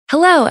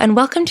Hello, and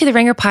welcome to the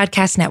Ringer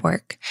Podcast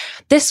Network.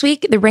 This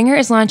week, the Ringer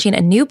is launching a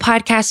new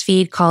podcast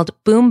feed called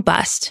Boom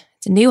Bust.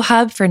 It's a new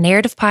hub for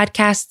narrative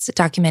podcasts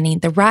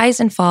documenting the rise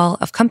and fall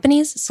of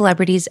companies,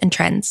 celebrities, and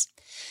trends.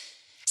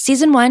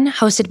 Season 1,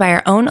 hosted by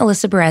our own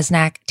Alyssa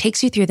Bereznak,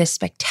 takes you through this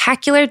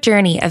spectacular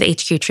journey of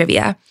HQ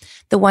Trivia,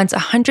 the once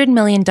 $100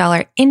 million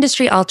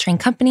industry-altering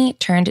company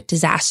turned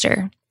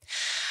disaster.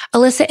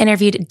 Alyssa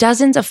interviewed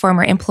dozens of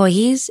former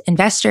employees,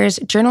 investors,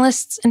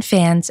 journalists, and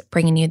fans,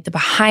 bringing you the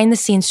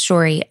behind-the-scenes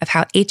story of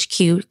how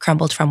HQ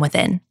crumbled from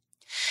within.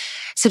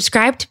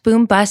 Subscribe to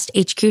Boom Bust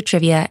HQ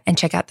Trivia and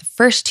check out the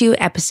first 2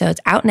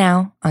 episodes out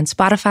now on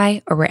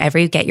Spotify or wherever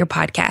you get your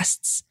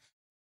podcasts.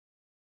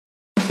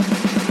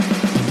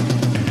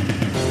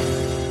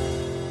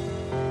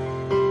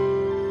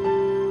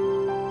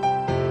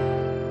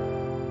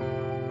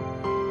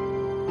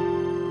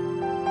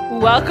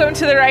 Welcome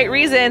to The Right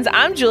Reasons.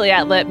 I'm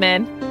Juliette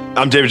Littman.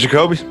 I'm David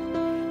Jacoby.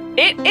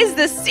 It is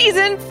the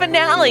season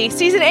finale.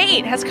 Season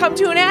 8 has come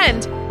to an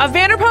end of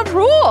Vanderpump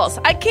Rules.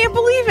 I can't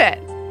believe it.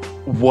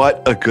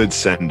 What a good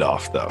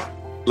send-off, though.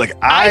 Like,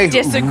 I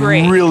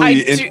disagree.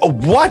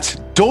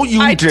 What? Don't you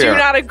dare. I do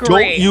not agree.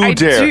 Don't you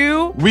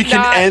dare. We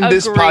can end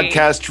this agree.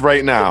 podcast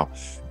right now.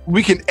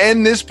 We can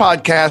end this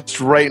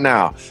podcast right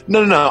now.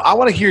 No. I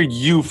want to hear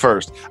you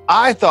first.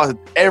 I thought that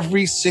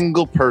every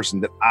single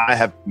person that I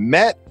have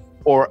met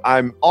or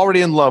I'm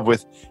already in love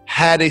with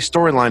had a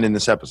storyline in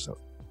this episode.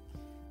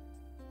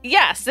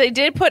 Yes, they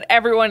did put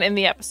everyone in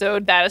the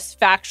episode. That is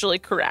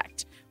factually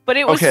correct. But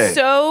it was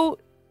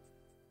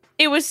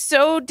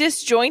so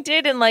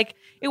disjointed, and like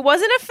it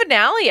wasn't a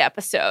finale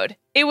episode.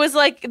 It was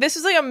like this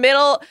was like a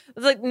middle,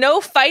 like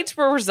no fights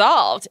were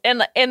resolved.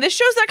 And this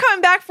show's not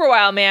coming back for a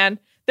while, man.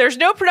 There's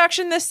no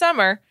production this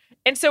summer.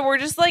 And so we're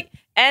just like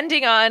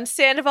ending on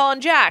Sandoval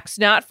and Jax,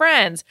 not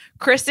friends.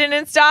 Kristen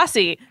and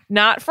Stassi,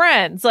 not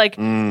friends. Like,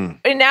 and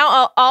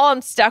now all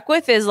I'm stuck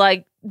with is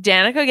like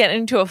Danica getting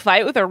into a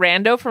fight with a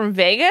rando from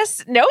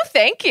Vegas. No,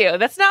 thank you.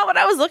 That's not what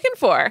I was looking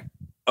for.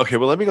 Okay,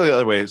 well, let me go the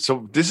other way.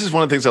 So this is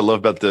one of the things I love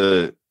about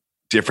the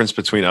difference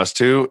between us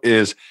two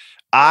is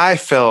I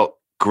felt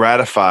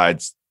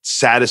gratified,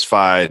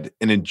 satisfied,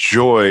 and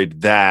enjoyed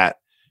that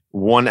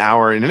 1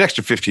 hour and an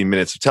extra 15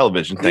 minutes of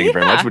television. Thank you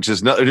very much. Which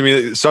is not, I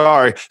mean,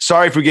 sorry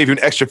if we gave you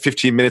an extra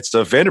 15 minutes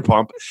of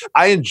Vanderpump.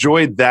 I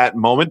enjoyed that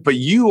moment, but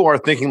you are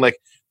thinking like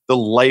the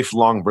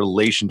lifelong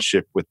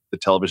relationship with the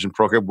television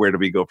program. Where do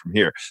we go from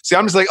here? See,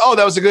 I'm just like, oh,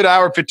 that was a good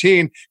hour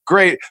 15.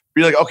 Great.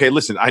 Be like, okay,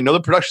 listen, I know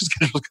the production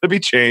schedule is going to be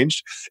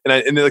changed,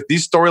 and they're like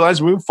these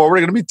storylines moving forward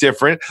are going to be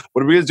different.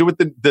 What are we going to do with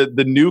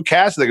the new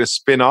cast? Are they going to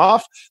spin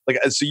off? Like,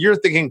 so you're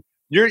thinking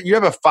you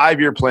have a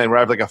 5-year plan where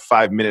I have like a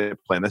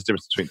 5-minute plan. That's the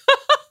difference between.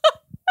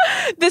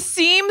 The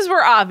seams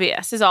were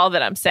obvious is all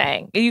that I'm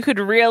saying. You could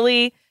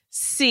really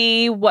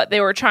see what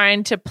they were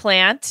trying to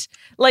plant.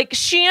 Like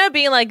Sheena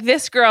being like,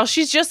 this girl,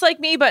 she's just like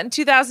me, but in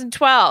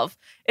 2012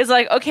 is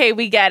like, okay,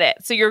 we get it.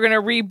 So you're going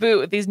to reboot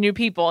with these new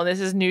people and this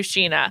is new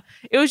Sheena.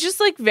 It was just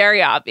like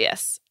very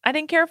obvious. I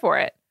didn't care for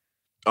it.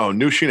 Oh,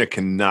 new Sheena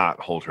cannot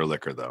hold her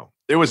liquor though.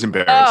 It was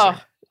embarrassing.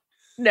 Oh,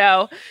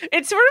 no.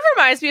 It sort of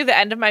reminds me of the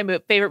end of my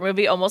favorite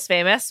movie, Almost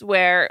Famous,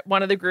 where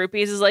one of the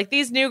groupies is like,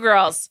 these new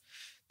girls,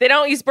 they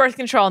don't use birth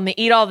control and they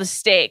eat all the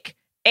steak.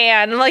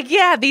 And I'm like,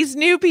 yeah, these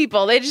new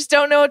people, they just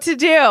don't know what to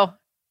do.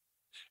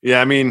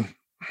 Yeah, I mean,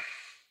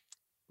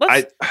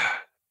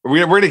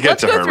 we're going to get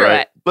to her,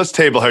 right? Let's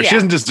table her. Yeah. She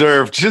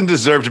doesn't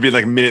deserve to be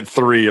like minute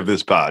 3 of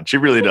this pod. She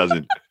really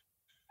doesn't.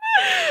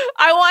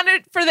 I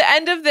wanted for the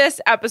end of this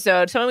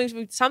episode,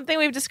 something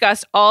we've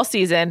discussed all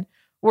season.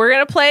 We're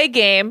going to play a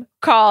game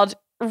called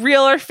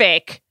Real or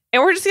Fake.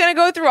 And we're just going to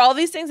go through all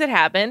these things that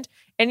happened.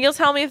 And you'll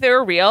tell me if they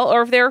were real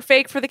or if they were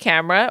fake for the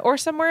camera or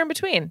somewhere in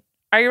between.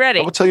 Are you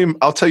ready? I'll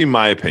tell you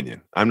my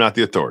opinion. I'm not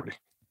the authority.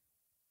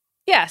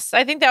 Yes,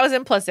 I think that was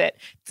implicit.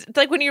 It's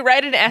like when you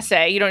write an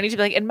essay, you don't need to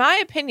be like, in my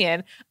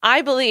opinion,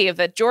 I believe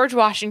that George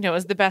Washington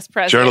was the best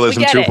president.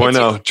 Journalism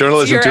 2.0.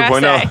 Journalism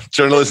 2.0.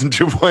 Journalism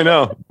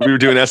 2.0. We were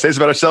doing essays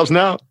about ourselves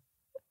now.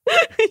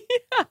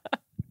 Yeah,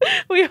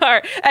 we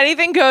are.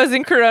 Anything goes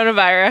in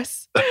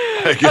coronavirus.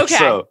 I guess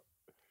so.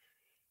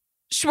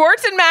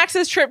 Schwartz and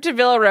Max's trip to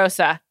Villa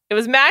Rosa. It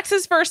was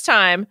Max's first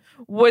time.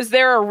 Was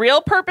there a real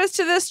purpose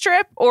to this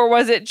trip, or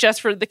was it just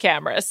for the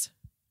cameras?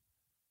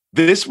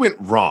 This went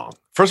wrong.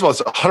 First of all,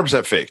 it's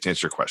 100% fake, to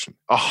answer your question.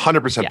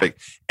 100% fake.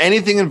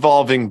 Anything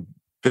involving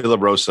Villa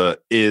Rosa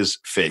is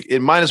fake. It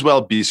might as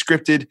well be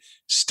scripted,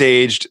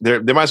 staged.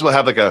 They might as well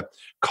have like a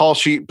call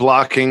sheet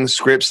blocking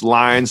scripts,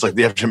 lines, like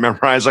they have to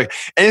memorize. Like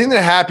anything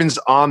that happens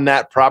on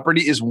that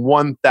property is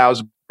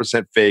 1,000%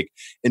 fake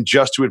and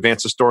just to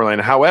advance the storyline.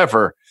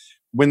 However,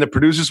 when the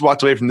producers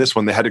walked away from this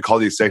one, they had to call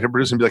the executive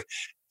producer and be like,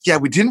 yeah,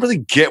 we didn't really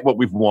get what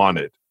we've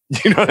wanted.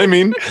 You know what I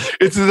mean?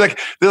 It's like,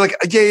 they're like,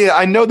 yeah,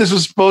 I know this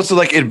was supposed to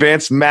like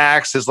advance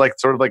Max as like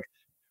sort of like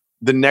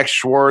the next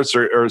Schwartz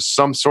or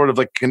some sort of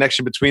like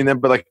connection between them,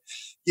 but like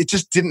it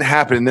just didn't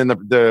happen. And then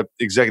the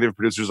executive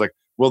producer's like,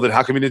 well, then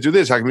how come you didn't do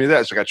this? How come you did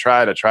that? It's like, I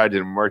tried,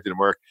 didn't work.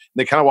 And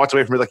they kind of walked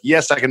away from it like,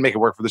 yes, I can make it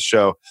work for the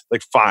show.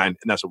 Like, fine.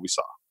 And that's what we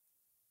saw.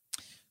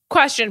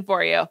 Question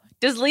for you.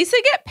 Does Lisa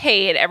get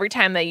paid every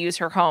time they use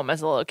her home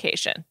as a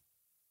location?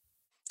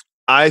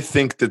 I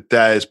think that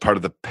is part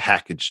of the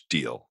package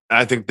deal.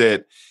 I think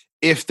that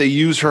if they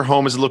use her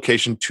home as a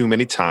location too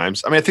many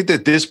times, I mean, I think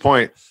that at this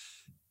point,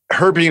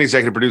 her being an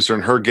executive producer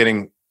and her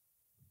getting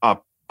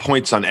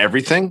points on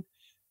everything,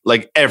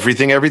 like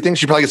everything,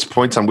 she probably gets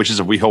points on Witches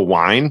of WeHo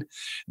wine.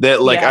 That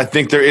I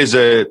think there is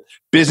a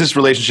business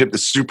relationship that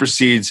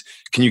supersedes,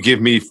 can you give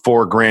me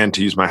 $4,000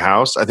 to use my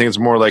house? I think it's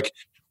more like,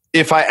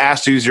 if I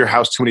ask to use your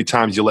house too many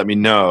times, you'll let me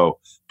know,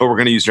 but we're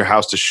going to use your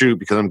house to shoot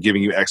because I'm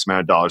giving you X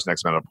amount of dollars and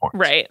X amount of points.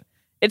 Right.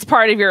 It's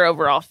part of your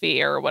overall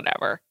fee or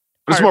whatever.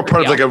 It's more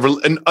part of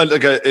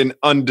an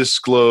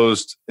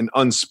undisclosed, an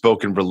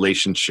unspoken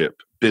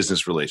relationship,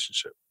 business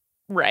relationship.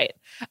 Right.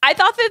 I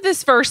thought that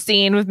this first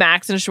scene with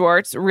Max and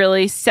Schwartz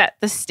really set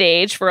the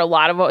stage for a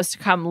lot of what was to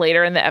come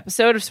later in the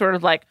episode of sort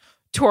of like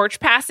torch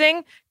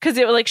passing. Because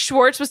it was like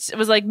Schwartz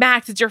was like,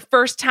 Max, it's your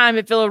first time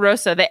at Villa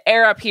Rosa. The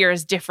air up here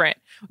is different.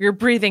 You're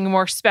breathing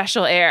more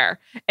special air.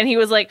 And he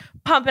was like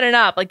pumping it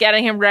up, like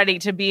getting him ready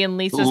to be in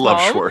Lisa's home.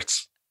 Love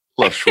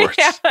Schwartz.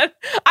 Yeah, I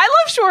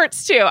love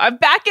Schwartz too. I'm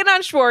back in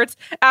on Schwartz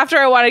after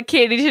I wanted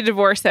Katie to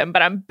divorce him,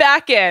 but I'm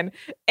back in.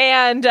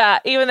 And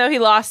even though he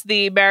lost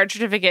the marriage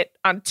certificate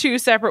on 2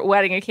 separate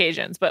wedding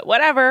occasions, but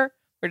whatever,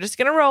 we're just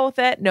going to roll with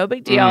it. No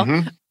big deal.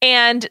 Mm-hmm.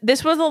 And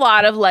this was a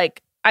lot of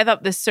I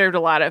thought this served a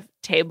lot of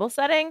table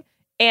setting.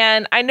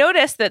 And I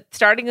noticed that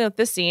starting with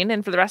this scene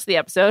and for the rest of the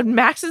episode,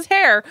 Max's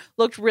hair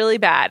looked really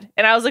bad.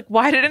 And I was like,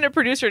 why didn't a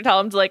producer tell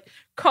him to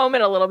comb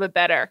it a little bit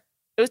better?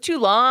 It was too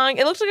long.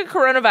 It looked like a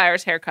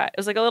coronavirus haircut. It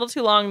was a little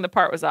too long and the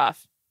part was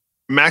off.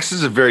 Max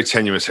is a very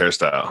tenuous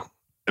hairstyle.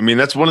 I mean,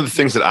 that's one of the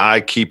things that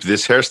I keep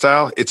this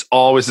hairstyle. It's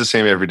always the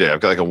same every day. I've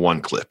got a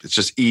one clip. It's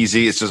just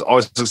easy. It's just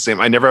always the same.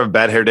 I never have a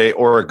bad hair day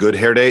or a good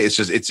hair day.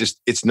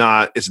 It's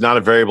not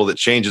a variable that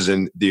changes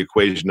in the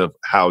equation of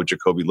how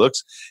Jacoby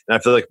looks. And I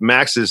feel like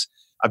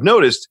I've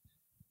noticed,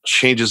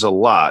 changes a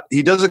lot.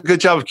 He does a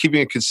good job of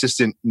keeping a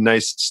consistent,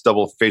 nice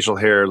stubble facial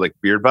hair, like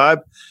beard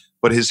vibe,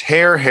 but his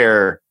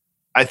hair,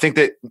 I think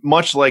that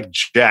much like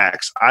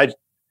Jax, talk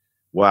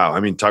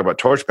about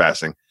torch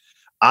passing.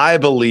 I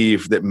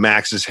believe that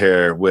Max's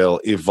hair will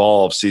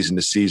evolve season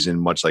to season,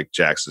 much like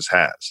Jax's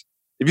has.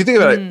 If you think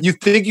about it, you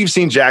think you've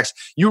seen Jax,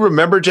 you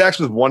remember Jax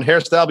with one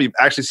hairstyle, but you've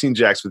actually seen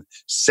Jax with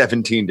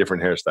 17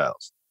 different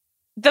hairstyles.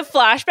 The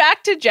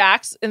flashback to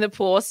Jax in the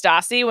pool with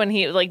Stassi when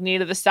he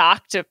needed the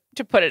sock to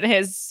put it in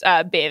his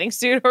bathing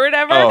suit or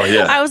whatever. Oh,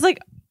 yeah. I was like,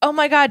 oh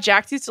my God,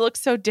 Jax used to look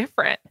so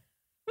different.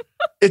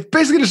 It's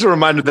basically just a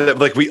reminder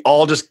that we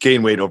all just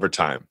gain weight over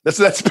time. It's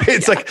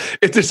like,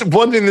 if there's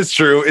one thing that's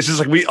true, it's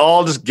just we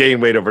all just gain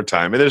weight over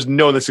time, and there's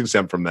no one that's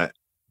exempt from that.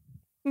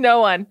 No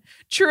one,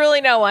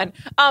 truly no one.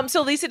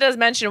 So Lisa does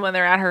mention when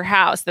they're at her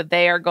house that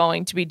they are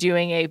going to be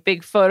doing a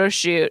big photo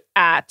shoot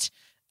at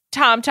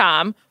Tom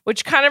Tom,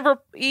 which kind of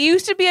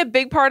used to be a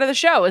big part of the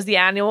show, is the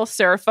annual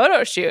SUR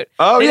photo shoot.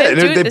 Oh, yeah.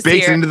 They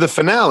baked it into the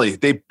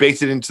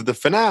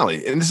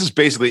finale. And this is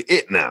basically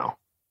it now.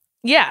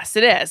 Yes,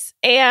 it is.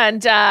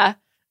 And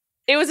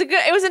it was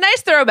a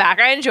nice throwback.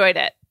 I enjoyed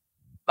it.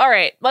 All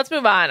right, let's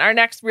move on. Our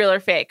next real or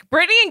fake.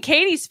 Brittany and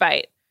Katie's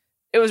fight.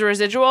 It was a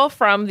residual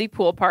from the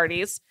pool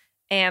parties.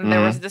 And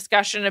there was a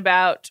discussion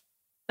about,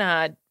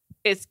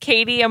 is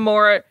Katie a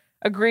more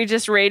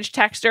egregious rage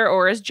texter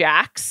or is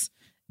Jax?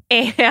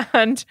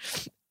 And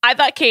I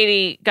thought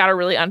Katie got a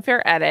really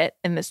unfair edit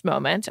in this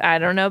moment. I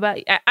don't know about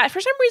you. For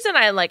some reason,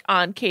 I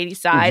on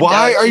Katie's side.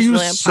 Why are you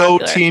really so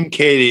team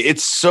Katie?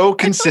 It's so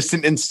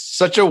consistent and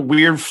such a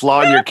weird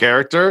flaw in your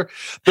character,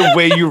 the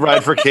way you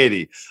ride for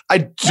Katie. I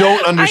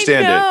don't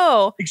understand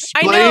it.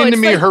 Explain to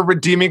me her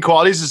redeeming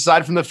qualities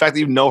aside from the fact that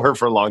you know her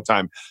for a long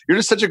time. You're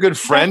just such a good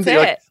friend. You're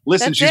like,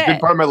 listen, she's been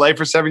part of my life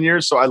for 7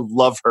 years, so I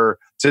love her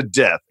to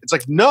death. It's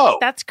like, no.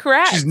 That's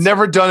correct. She's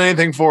never done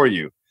anything for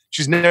you.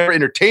 She's never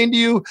entertained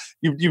you.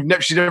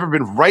 She's never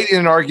been right in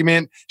an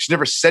argument. She's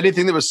never said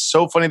anything that was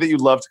so funny that you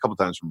loved a couple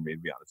times from me, to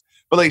be honest.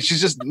 But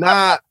she's just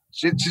not.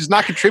 She's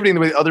not contributing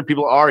the way other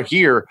people are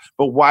here.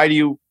 But why do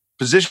you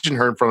position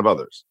her in front of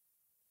others?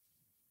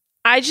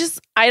 I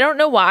don't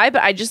know why,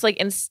 but I just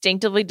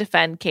instinctively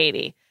defend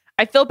Katie.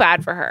 I feel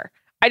bad for her.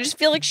 I just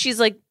feel like she's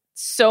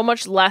so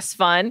much less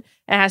fun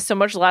and has so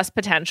much less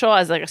potential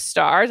as a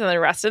star than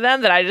the rest of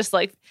them that I just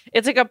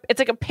it's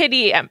like a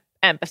pity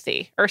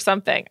empathy or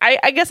something.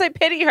 I guess I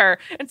pity her,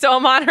 and so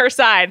I'm on her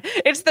side.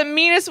 It's the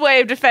meanest way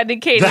of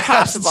defending Katie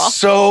possible.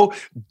 So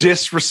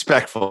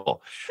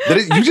disrespectful.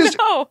 You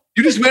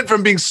just went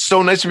from being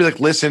so nice to be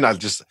listen, I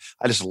just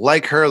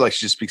like her.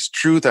 She just speaks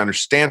truth. I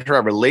understand her. I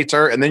relate to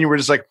her. And then you were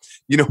just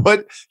you know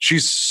what?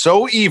 She's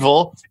so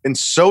evil and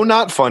so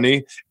not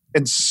funny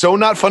and so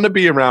not fun to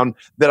be around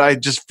that I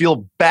just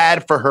feel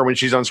bad for her when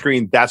she's on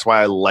screen. That's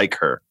why I like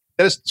her.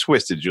 That is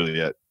twisted,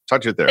 Juliet.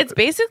 Talk to your therapist. It's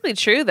basically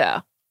true,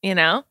 though.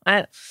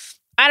 I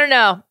don't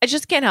know. I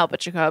just can't help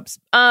it, Jacobs.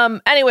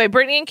 Anyway,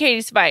 Brittany and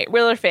Katie's fight,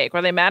 real or fake?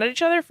 Were they mad at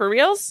each other for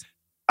reals?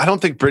 I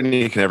don't think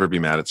Brittany can ever be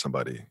mad at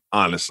somebody,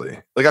 honestly.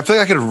 I feel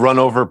like I could run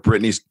over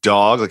Brittany's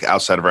dog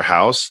outside of her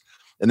house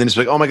And then it's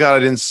like, oh my God, I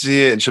didn't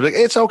see it. And she'll be like,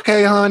 it's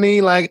okay,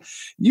 honey. Like,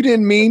 you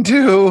didn't mean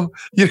to.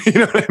 You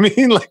know what I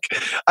mean? Like,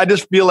 I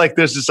just feel like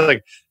there's just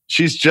like,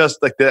 she's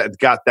just like that,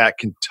 got that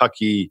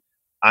Kentucky,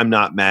 I'm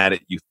not mad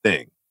at you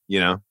thing, you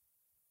know?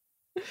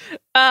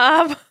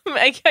 I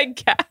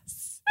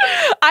guess.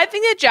 I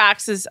think that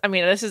Jax is, I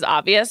mean, this is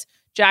obvious.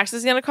 Jax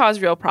is going to cause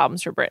real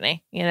problems for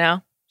Brittany, you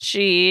know?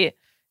 She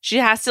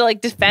has to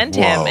like defend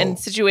him in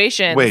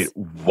situations. Wait,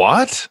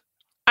 what?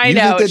 I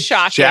know, it's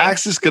shocking.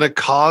 Jax is going to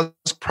cause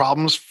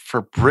problems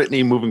for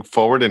Brittany moving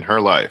forward in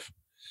her life.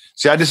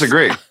 See, I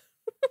disagree.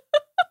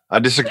 I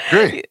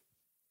disagree.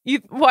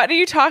 What are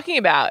you talking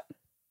about?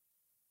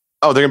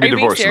 Oh, they're going to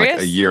be divorced in like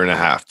a year and a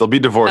half. They'll be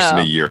divorced in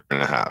a year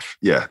and a half.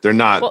 Yeah, they're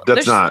not. Well,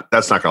 that's not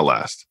going to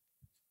last.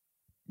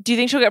 Do you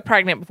think she'll get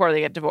pregnant before they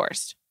get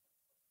divorced?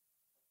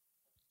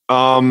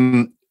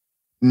 No,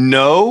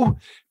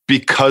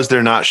 because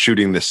they're not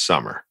shooting this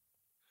summer.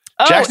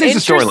 Oh, Jax needs a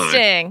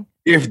storyline.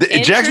 If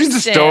Jax needs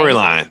a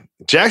storyline,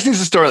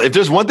 If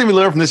there's one thing we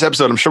learned from this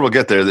episode, I'm sure we'll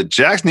get there, that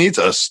Jax needs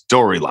a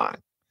storyline.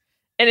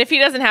 And if he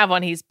doesn't have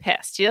one, he's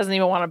pissed. He doesn't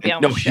even want to be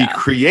on the show. No, he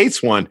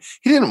creates one.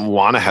 He didn't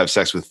want to have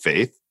sex with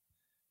Faith.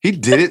 He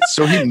did it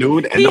so he knew it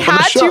would end up on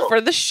the show. He had to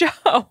for the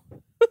show.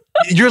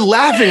 You're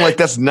laughing like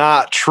that's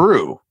not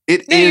true.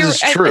 It is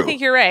true. I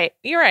think you're right.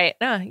 You're right.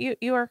 No,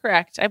 you are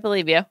correct. I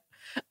believe you.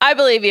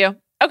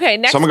 Okay,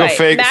 next. So I'm gonna go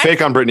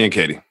fake on Brittany and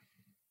Katie.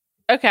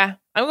 Okay,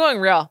 I'm going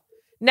real.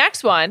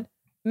 Next one,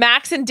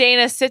 Max and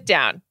Dana sit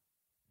down.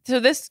 So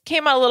this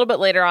came out a little bit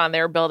later on.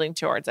 They were building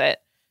towards it.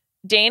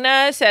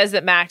 Dana says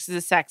that Max is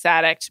a sex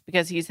addict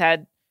because he's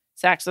had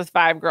sex with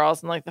 5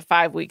 girls in like the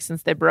 5 weeks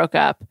since they broke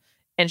up.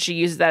 And she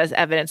uses that as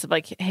evidence of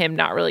like him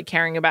not really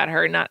caring about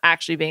her, not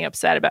actually being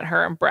upset about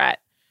her and Brett.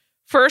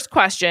 First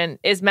question,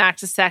 is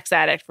Max a sex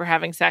addict for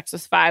having sex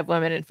with 5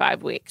 women in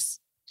 5 weeks?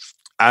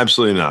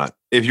 Absolutely not.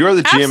 If you're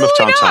the GM of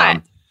Tom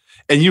Tom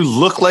and you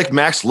look like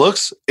Max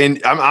looks,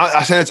 and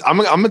I'm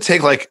going to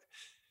take like,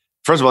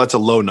 first of all, that's a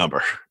low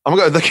number. I'm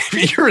going to like,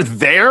 if you're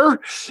there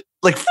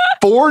like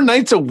 4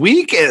 nights a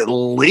week at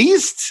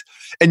least,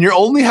 and you're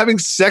only having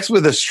sex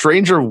with a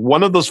stranger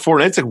one of those 4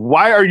 nights, like,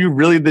 why are you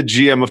really the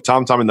GM of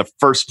Tom Tom in the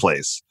first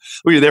place?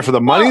 Were you there for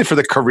the money, for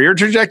the career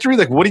trajectory?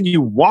 Like, what do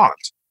you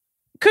want?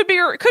 Could be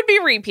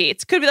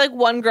repeats. Could be like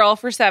one girl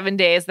for 7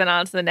 days, then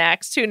on to the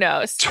next. Who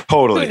knows?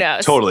 Totally. Who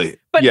knows? Totally.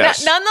 But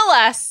yes.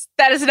 Nonetheless,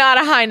 that is not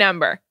a high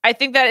number. I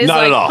think that is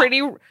not like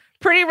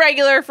pretty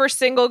regular for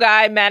single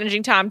guy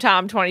managing Tom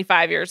Tom,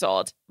 25 years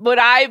old. Would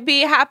I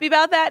be happy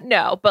about that?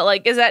 No. But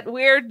like, is that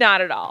weird? Not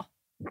at all.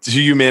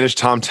 Do you manage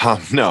Tom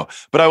Tom? No.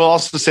 But I will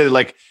also say that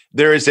like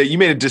you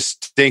made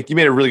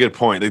a really good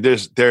point. Like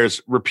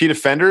there's repeat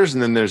offenders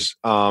and then there's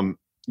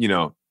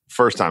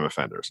first time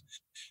offenders.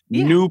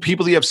 Yeah. New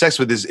people that you have sex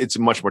with it's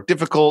much more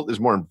difficult. There's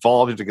more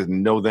involved. You have to get to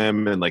know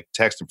them and like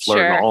text and flirt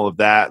and all of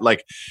that.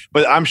 Like,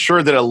 but I'm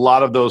sure that a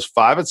lot of those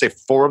 5, I'd say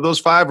 4 of those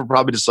 5 are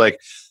probably just like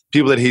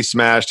people that he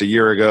smashed a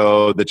year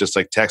ago that just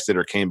like texted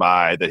or came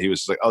by that he was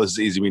just like, oh, this is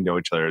easy. We know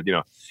each other. You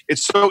know,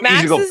 it's so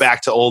easy to go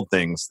back to old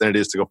things than it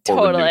is to go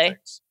forward with new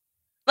things.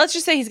 Let's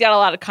just say he's got a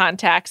lot of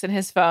contacts in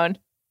his phone.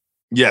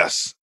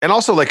 Yes. And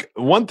also like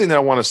one thing that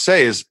I want to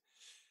say is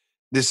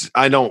this,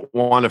 I don't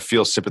want to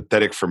feel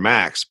sympathetic for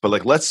Max, but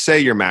like, let's say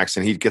you're Max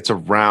and he gets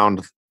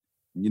around,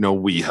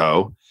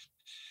 WeHo.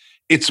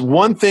 It's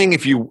one thing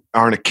if you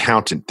are an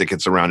accountant that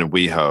gets around in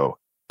WeHo,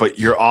 but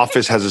your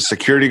office has a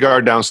security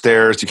guard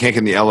downstairs. You can't get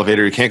in the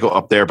elevator. You can't go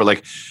up there. But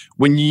like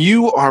when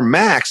you are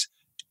Max,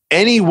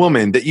 any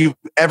woman that you've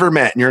ever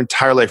met in your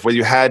entire life, whether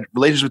you had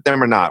relations with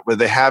them or not, whether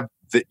they have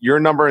your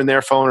number in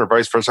their phone or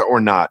vice versa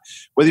or not,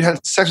 whether you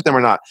had sex with them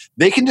or not,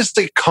 they can just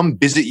like come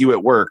visit you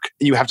at work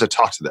and you have to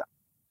talk to them.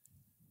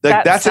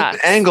 Like that's an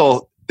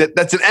angle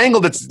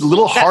that's a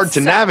little hard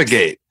to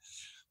navigate.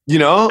 I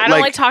don't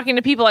like talking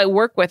to people I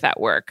work with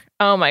at work.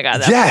 Oh my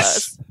God.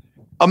 Yes.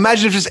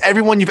 Imagine if just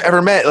everyone you've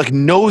ever met like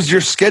knows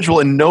your schedule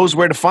and knows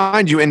where to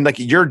find you, and like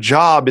your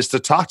job is to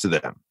talk to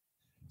them.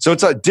 So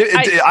it's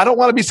I don't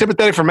want to be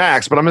sympathetic for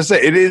Max, but I'm going to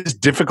say it is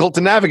difficult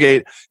to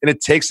navigate, and it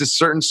takes a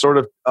certain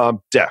sort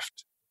of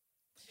deft.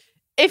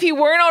 If he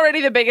weren't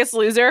already the biggest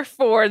loser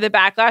for the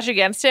backlash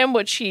against him,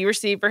 which he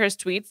received for his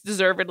tweets,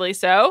 deservedly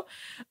so,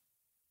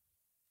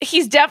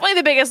 he's definitely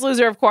the biggest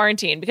loser of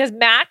quarantine, because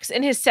Max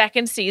in his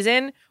second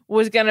season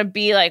was going to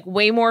be like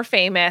way more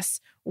famous,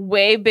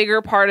 way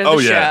bigger part of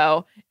the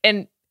show.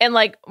 And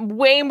like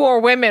way more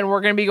women were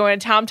going to be going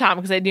to Tom Tom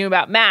because they knew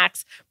about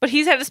Max, but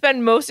he's had to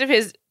spend most of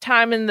his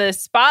time in the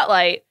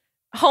spotlight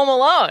home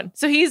alone.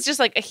 So he's just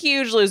like a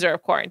huge loser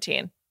of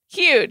quarantine.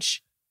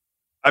 Huge.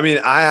 I mean,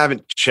 I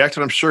haven't checked,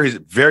 but I'm sure he's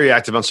very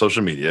active on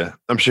social media.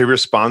 I'm sure he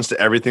responds to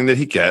everything that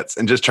he gets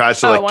and just tries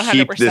to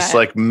keep 100%. This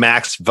like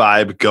Max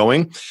vibe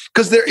going.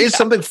 Because there is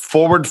something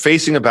forward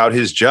facing about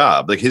his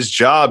job. Like his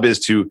job is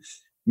to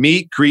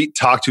meet, greet,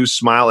 talk to,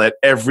 smile at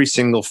every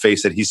single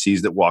face that he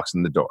sees that walks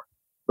in the door.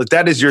 Like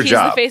that is your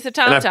job. He's the face of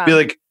Tom Tom. And I feel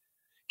like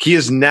he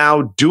is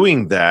now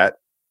doing that.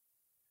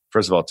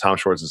 First of all, Tom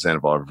Schwartz and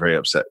Sandoval are very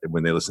upset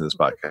when they listen to this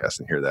podcast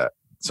and hear that.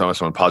 So I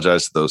just want to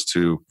apologize to those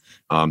two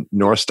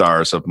North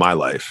Stars of my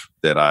life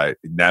that I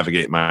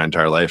navigate my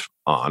entire life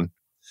on.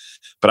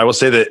 But I will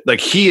say that like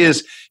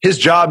his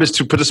job is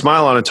to put a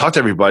smile on and talk to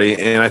everybody.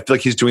 And I feel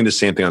like he's doing the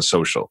same thing on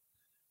social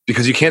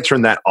because you can't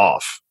turn that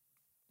off.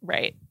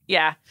 Right.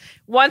 Yeah.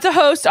 Once a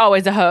host,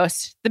 always a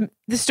host.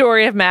 The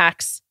story of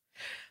Max.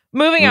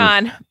 Moving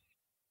on.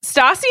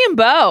 Stassi and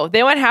Beau,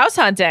 they went house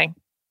hunting.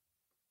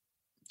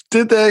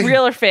 Did they?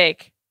 Real or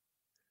fake?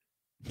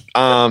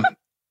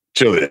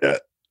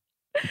 Juliet.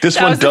 This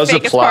one does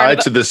apply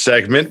to the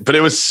segment, but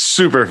it was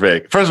super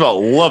fake. First of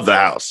all, love the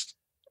house.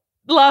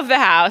 Love the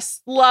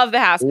house. Love the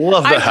house.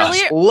 Love the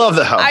house. Love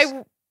the house.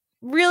 I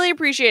really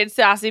appreciated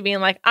Stassi being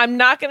like, I'm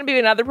not going to be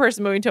another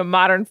person moving to a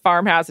modern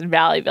farmhouse in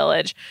Valley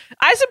Village.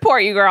 I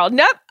support you, girl.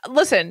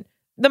 Listen,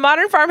 the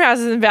modern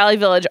farmhouses in Valley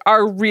Village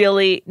are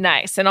really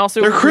nice and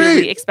also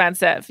really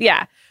expensive.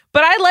 Yeah.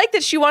 But I like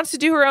that she wants to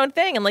do her own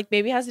thing and like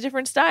maybe has a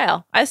different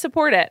style. I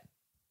support it.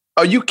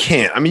 Oh, you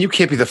can't. I mean, you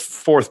can't be the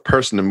fourth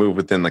person to move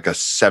within like a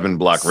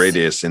 7-block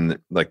radius in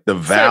like the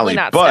Valley. Certainly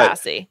not but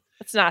Stassi.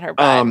 It's not her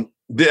vibe.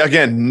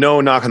 Again,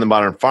 no knock on the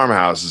modern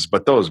farmhouses,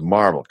 but those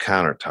marble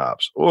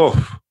countertops.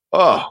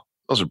 Oh,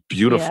 those are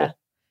beautiful. Yeah,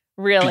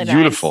 really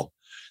beautiful. Nice.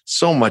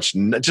 So much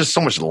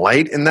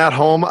light in that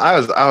home. I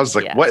was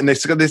like, what? And they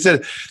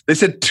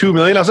said 2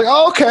 million. I was like,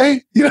 oh,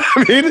 okay. You know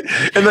what I mean?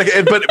 And like,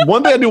 but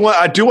one thing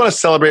I do want to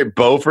celebrate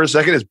Beau for a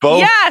second is Beau.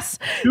 Yes.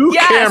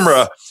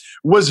 Camera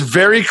was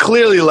very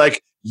clearly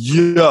like,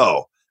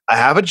 yo, I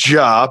have a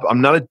job.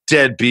 I'm not a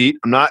deadbeat.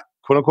 I'm not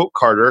quote unquote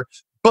Carter,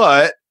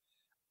 but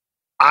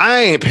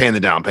I ain't paying the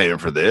down payment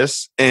for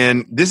this.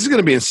 And this is going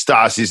to be in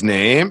Stassi's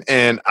name.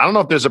 And I don't know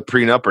if there's a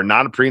prenup or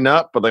not a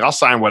prenup, but like I'll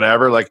sign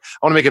whatever. Like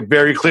I want to make it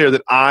very clear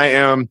that I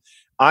am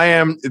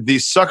the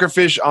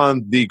suckerfish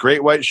on the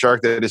great white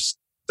shark that is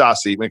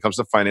Stassi when it comes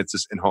to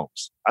finances and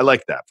homes. I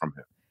like that from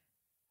him.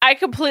 I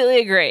completely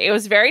agree. It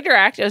was very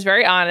direct. It was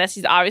very honest.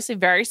 He's obviously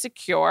very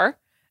secure.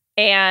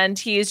 And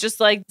he's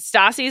just like,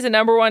 Stassi's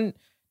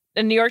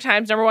a New York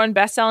Times #1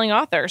 best-selling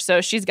author.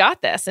 So she's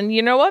got this. And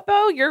you know what,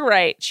 Beau? You're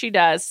right. She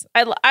does.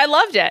 I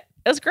loved it.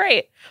 It was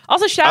great.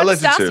 Also, shout out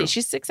to Stassi.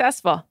 She's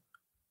successful.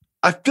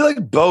 I feel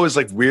like Beau is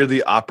like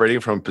weirdly operating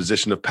from a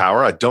position of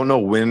power. I don't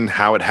know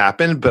how it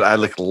happened, but I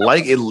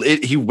like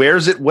it. He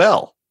wears it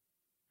well.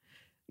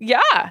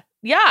 Yeah.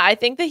 Yeah. I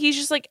think that he's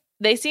just like,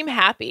 they seem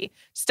happy.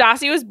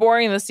 Stassi was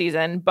boring this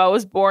season. Beau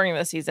was boring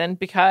this season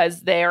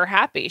because they are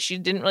happy. She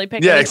didn't really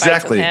pick any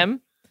fights with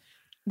him.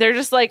 They're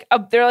just like,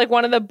 they're like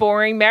one of the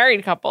boring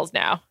married couples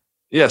now.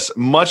 Yes.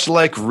 Much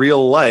like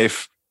real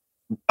life,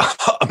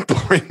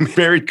 boring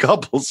married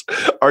couples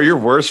are your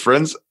worst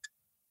friends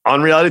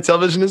on reality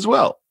television as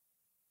well.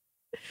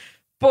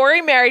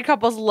 Boring married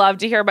couples love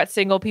to hear about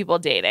single people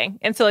dating.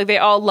 And so like they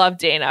all love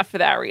Dana for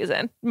that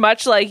reason.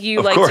 Much like you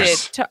of like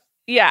course. to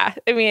yeah.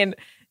 I mean,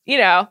 you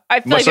know,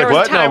 I feel much like there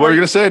was what? No, what were you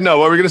gonna say? No,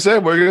 what were you gonna say?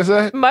 What were you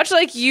gonna say? Much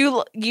like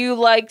you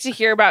like to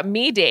hear about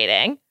me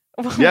dating.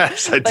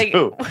 Yes, I do.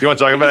 You want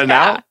to talk about it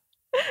now?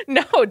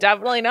 No,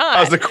 definitely not.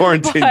 How's the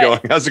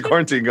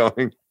quarantine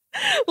going?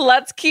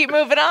 Let's keep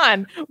moving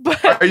on.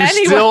 But are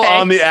you still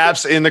on the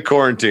apps in the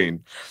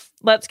quarantine?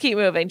 Let's keep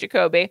moving,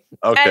 Jacoby.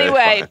 Okay.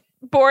 Anyway, fine.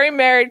 Boring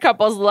married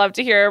couples love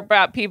to hear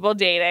about people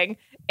dating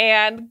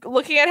and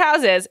looking at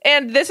houses.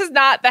 And this is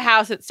not the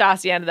house that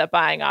Stassi ended up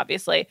buying,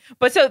 obviously.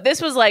 But so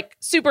this was like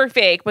super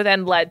fake, but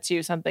then led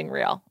to something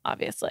real,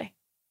 obviously.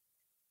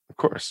 Of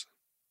course.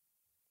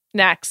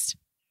 Next.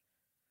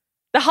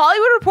 The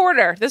Hollywood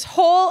Reporter. This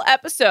whole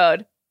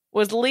episode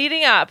was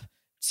leading up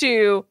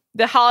to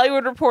the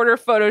Hollywood Reporter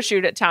photo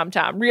shoot at Tom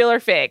Tom. Real or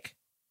fake?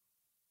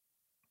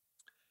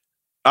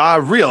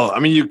 Real. I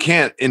mean, you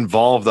can't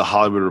involve the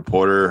Hollywood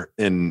Reporter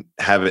and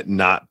have it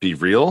not be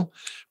real.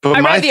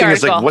 But my thing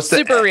is like, what's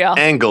the real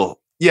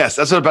angle? Yes,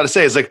 that's what I'm about to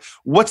say. It's like,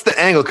 what's the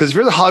angle? Because if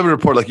you're the Hollywood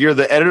Reporter, like you're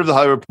the editor of the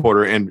Hollywood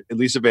Reporter, and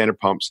Lisa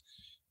Vanderpump's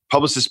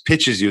publicist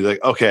pitches you,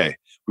 like, okay,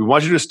 we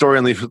want you to do a story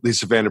on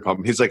Lisa Vanderpump.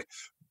 And he's like,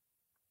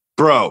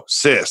 bro,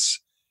 sis,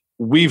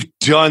 we've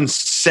done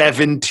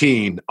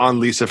 17 on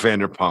Lisa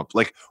Vanderpump.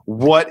 Like,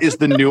 what is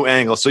the new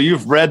angle? So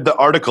you've read the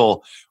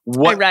article.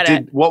 What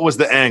was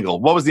the angle?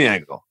 What was the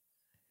angle?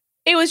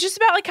 It was just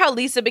about like how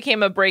Lisa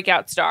became a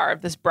breakout star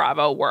of this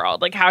Bravo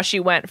world. Like how she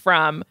went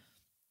from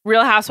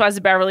Real Housewives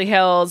of Beverly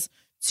Hills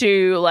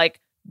to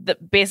like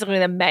basically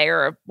the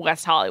mayor of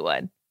West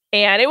Hollywood.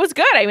 And it was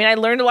good. I mean, I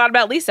learned a lot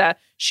about Lisa.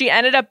 She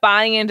ended up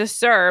buying into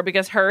SUR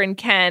because her and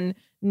Ken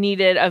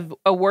needed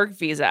a work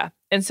visa.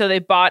 And so they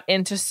bought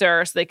into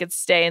SUR so they could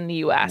stay in the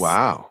U.S.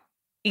 Wow.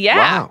 Yeah.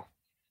 Wow.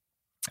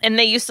 And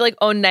they used to like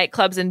own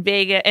nightclubs in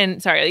Vegas.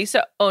 They used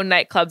to own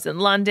nightclubs in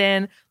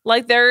London.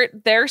 Like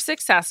they're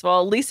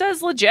successful. Lisa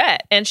is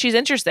legit and she's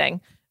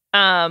interesting.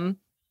 And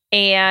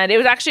it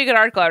was actually a good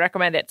article. I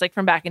recommend it. It's like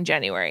from back in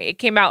January. It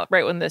came out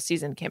right when the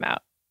season came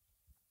out.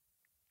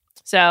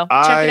 So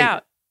check it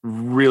out.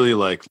 Really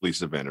like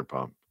Lisa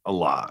Vanderpump a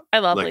lot. I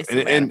love Lisa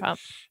Vanderpump.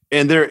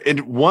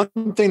 And one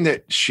thing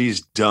that she's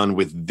done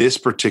with this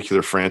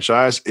particular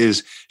franchise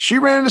is she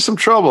ran into some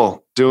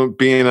trouble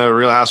being a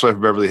Real Housewife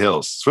of Beverly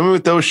Hills. Swimming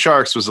with those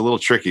sharks was a little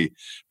tricky,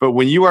 but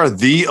when you are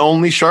the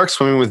only shark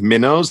swimming with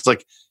minnows,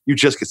 like you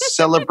just get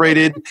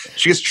celebrated.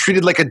 She gets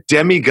treated like a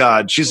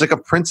demigod. She's like a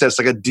princess,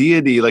 like a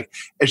deity. Like,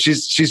 and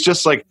she's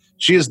just like,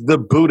 she is the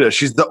Buddha.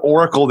 She's the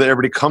oracle that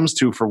everybody comes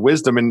to for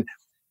wisdom. And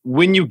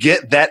when you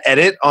get that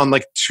edit on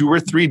like 2 or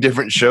 3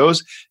 different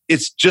shows,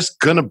 it's just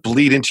going to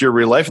bleed into your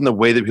real life and the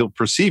way that people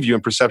perceive you,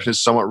 and perception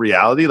is somewhat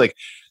reality. Like,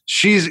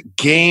 she's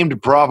gamed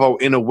Bravo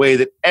in a way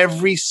that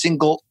every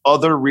single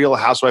other Real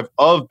Housewife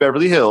of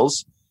Beverly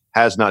Hills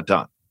has not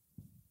done.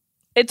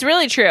 It's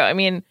really true. I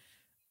mean,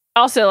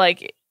 also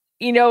like,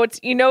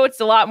 it's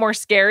a lot more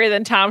scary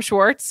than Tom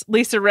Schwartz,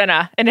 Lisa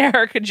Rinna, and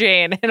Erica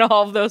Jane, and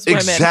all of those women.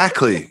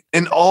 Exactly,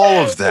 and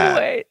all of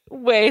that.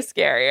 way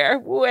scarier.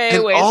 Way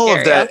all scarier.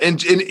 Of that,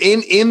 and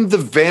in the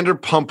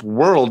Vanderpump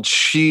world,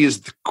 she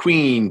is the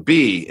queen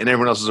bee, and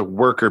everyone else is a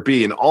worker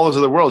bee. In all those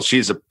other worlds,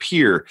 she's a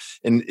peer,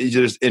 and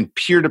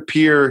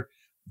peer-to-peer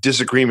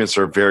disagreements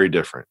are very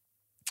different.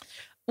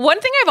 One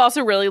thing I've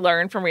also really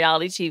learned from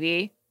reality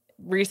TV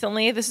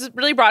recently, this is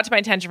really brought to my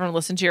attention from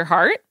Listen to Your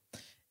Heart,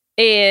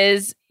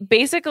 is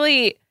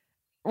basically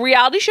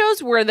reality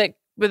shows where the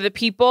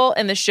people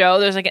in the show,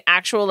 there's like an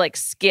actual like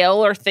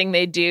skill or thing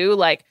they do,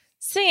 like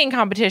singing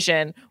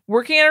competition,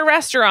 working at a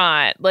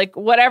restaurant, like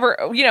whatever,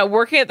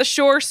 working at the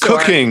shore store,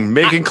 cooking,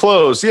 making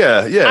clothes.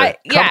 Competition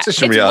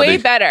it's reality. Way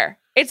better.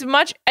 It's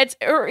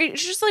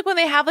just like when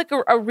they have like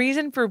a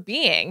reason for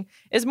being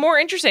is more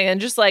interesting than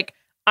just like,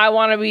 I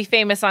want to be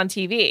famous on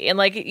TV. And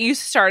like, it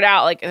used to start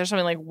out like there's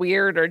something like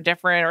weird or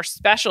different or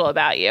special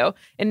about you.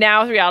 And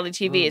now with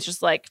reality TV, it's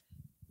just like,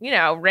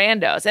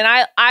 randos. And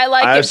I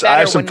like it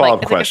better when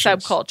like, it's like a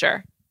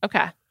subculture.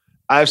 Okay.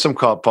 I have some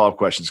follow-up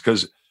questions,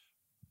 because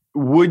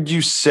would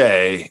you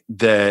say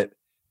that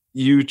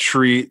you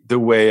treat the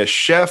way a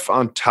chef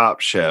on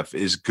Top Chef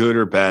is good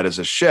or bad as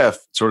a chef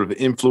sort of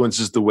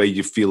influences the way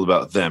you feel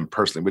about them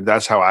personally? But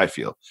that's how I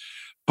feel.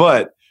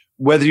 But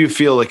whether you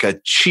feel like a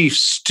chief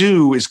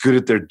stew is good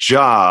at their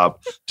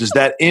job, does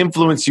that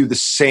influence you the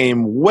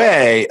same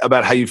way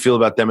about how you feel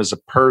about them as a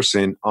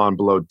person on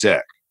Below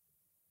Deck?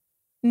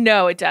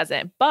 No, it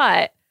doesn't.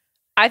 But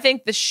I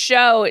think the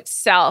show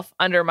itself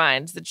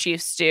undermines the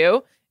chief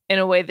stew in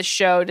a way the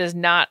show does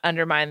not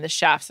undermine the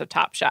chefs of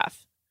Top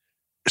Chef.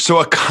 So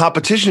a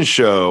competition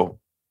show,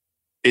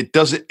 I'm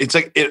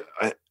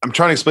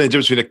trying to explain the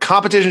difference between a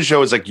competition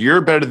show is like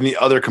you're better than the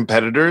other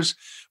competitors.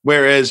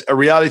 Whereas a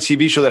reality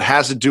TV show that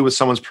has to do with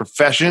someone's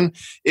profession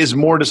is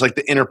more just like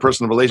the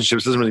interpersonal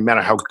relationships. It doesn't really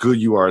matter how good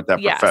you are at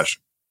that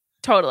profession.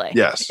 Totally.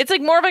 Yes. It's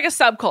like more of like a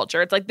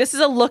subculture. It's like, this is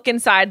a look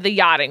inside the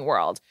yachting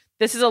world.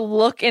 This is a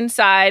look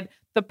inside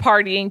the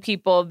partying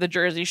people of the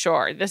Jersey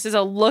Shore. This is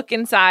a look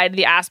inside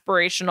the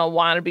aspirational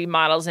wannabe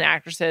models and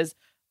actresses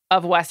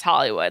of West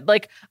Hollywood.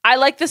 Like, I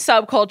like the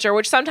subculture,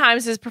 which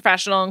sometimes is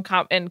professional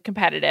and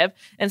competitive.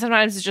 And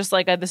sometimes it's just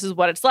like, this is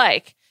what it's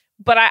like.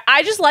 But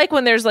I just like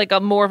when there's like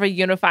a more of a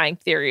unifying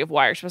theory of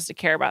why you're supposed to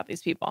care about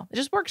these people. It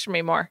just works for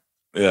me more.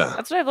 Yeah.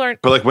 That's what I've learned.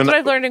 But like that's what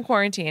I've learned in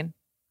quarantine.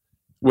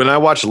 When I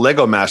watch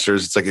Lego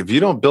Masters, it's like, if you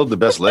don't build the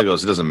best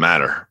Legos, it doesn't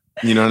matter.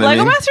 You know what I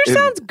mean? Lego Masters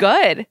sounds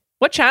good.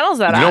 What channel is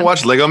that on? You don't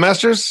watch Lego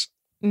Masters?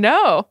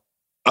 No.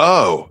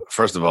 Oh,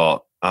 first of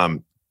all,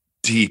 I'm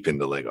deep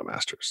into Lego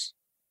Masters.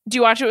 Do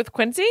you watch it with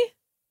Quincy?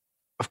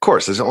 Of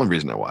course, that's the only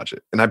reason I watch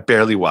it, and I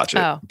barely watch it.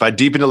 Oh. By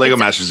deep into Lego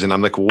Masters, and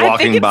I'm like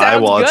walking by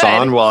while it's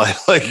on, while I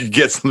like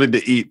get something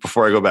to eat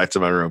before I go back to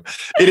my room.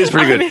 It is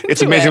pretty good.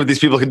 It's amazing what these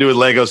people can do with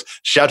Legos.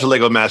 Shout out to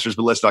Lego Masters,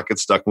 but let's not get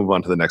stuck. Move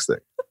on to the next thing.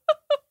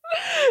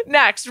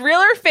 Next, real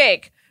or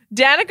fake?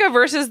 Danica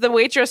versus the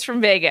waitress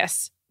from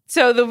Vegas.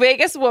 So the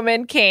Vegas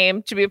woman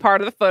came to be a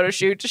part of the photo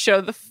shoot to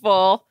show the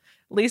full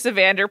Lisa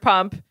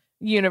Vanderpump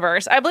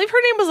universe. I believe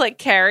her name was like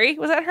Carrie.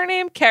 Was that her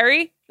name?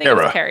 Carrie? I think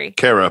it was Carrie.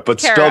 Kara,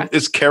 but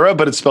it's Kara,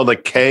 but it's spelled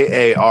like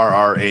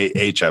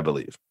Karrah, I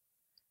believe.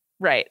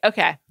 Right.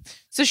 Okay.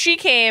 So she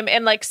came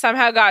and like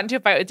somehow got into a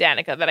fight with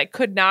Danica that I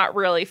could not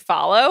really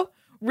follow.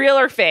 Real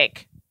or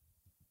fake?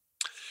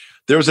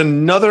 There was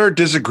another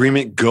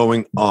disagreement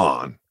going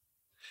on.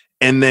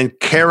 And then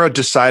Kara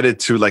decided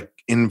to like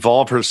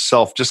involve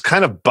herself just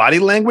kind of body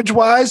language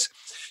wise.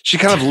 She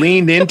kind of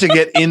leaned in to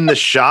get in the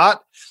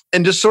shot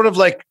and just sort of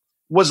like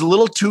was a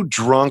little too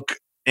drunk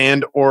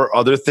and or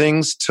other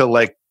things to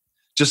like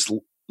just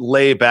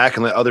lay back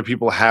and let other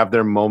people have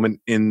their moment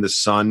in the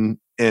sun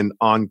and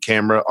on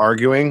camera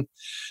arguing.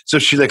 So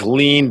she like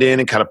leaned in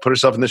and kind of put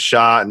herself in the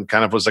shot and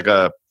kind of was like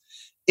a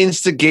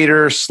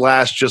instigator /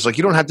 just like,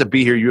 you don't have to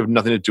be here. You have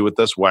nothing to do with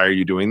this. Why are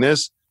you doing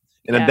this?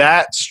 And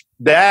then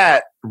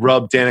that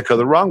rubbed Danica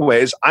the wrong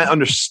ways. I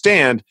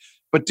understand,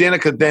 but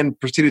Danica then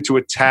proceeded to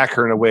attack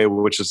her in a way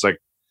which is like,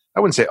 I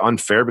wouldn't say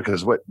unfair,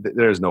 because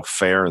there is no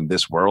fair in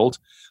this world,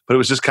 but it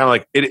was just kind of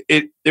like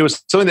it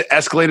was something that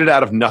escalated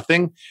out of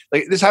nothing.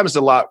 Like this happens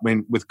a lot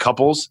with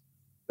couples.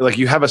 Like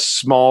you have a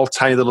small,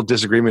 tiny little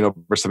disagreement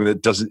over something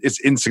that it's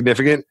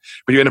insignificant,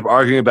 but you end up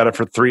arguing about it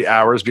for 3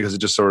 hours because it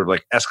just sort of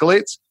like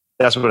escalates.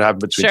 That's what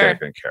happened between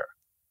Danica and Kara.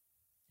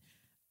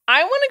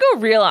 I want to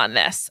go real on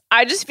this.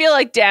 I just feel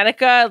like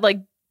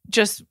Danica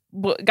just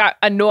got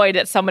annoyed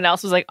that someone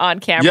else was on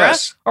camera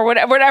or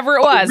whatever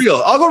it was.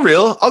 I'll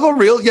go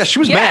real. Yeah, she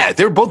was mad.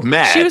 They were both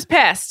mad. She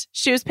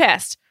was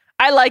pissed.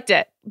 I liked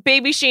it.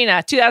 Baby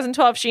Sheena,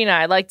 2012 Sheena.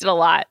 I liked it a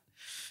lot.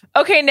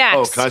 Okay, next.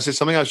 Oh, can I say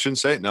something I shouldn't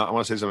say? No, I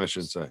want to say something I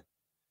shouldn't say. Okay.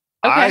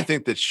 I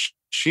think that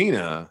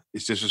Sheena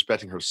is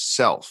disrespecting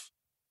herself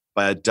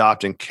by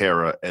adopting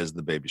Kara as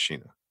the baby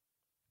Sheena.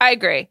 I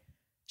agree.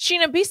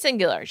 Sheena, be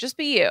singular. Just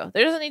be you.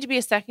 There doesn't need to be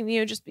a second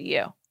you. Just be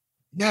you.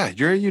 Yeah,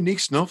 you're a unique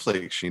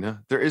snowflake,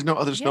 Sheena. There is no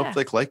other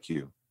snowflake like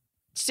you.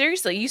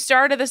 Seriously, you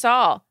started this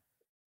all.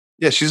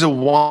 Yeah, she's a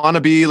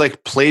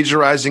wannabe,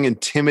 plagiarizing,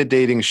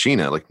 intimidating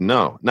Sheena.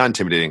 No, not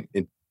intimidating.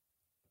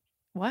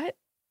 What?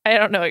 I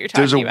don't know what you're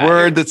talking about. There's a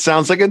word that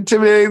sounds like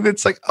intimidating.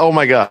 That's oh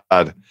my God.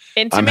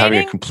 Intimidating? I'm having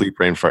a complete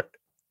brain fart.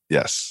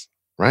 Yes.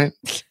 Right?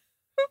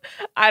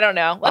 I don't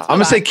know. I'm going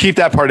to say keep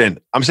that part in.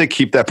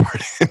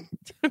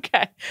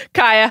 Okay.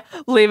 Kaya,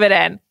 leave it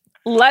in.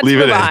 Let's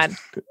move on.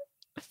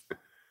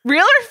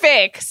 Real or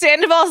fake?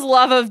 Sandoval's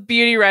love of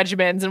beauty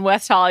regimens in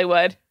West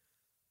Hollywood.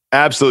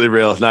 Absolutely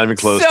real. Not even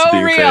close to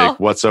being fake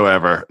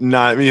whatsoever. You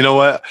know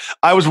what?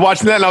 I was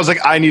watching that and I was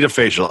like, I need a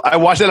facial. I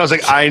watched that and I was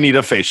like, I need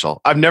a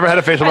facial. I've never had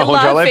a facial in my whole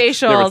entire life.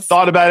 Facials. Never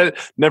thought about it.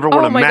 Never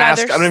worn a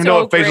mask. I don't even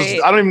know what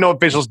facials. I don't even know what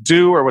facials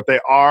do or what they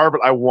are, but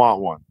I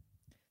want one.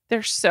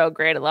 They're so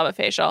great. I love a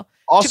facial.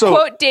 Also, to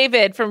quote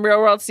David from Real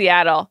World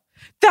Seattle,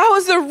 that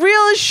was the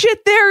realest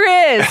shit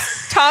there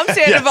is. Tom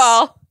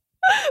Sandoval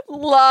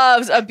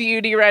loves a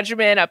beauty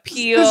regimen, a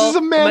peel, this is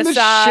a man massage.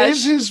 That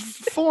shaves his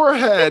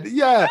forehead.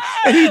 Yeah.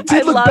 And he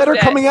did look better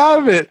coming out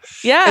of it.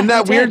 Yeah. And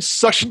that weird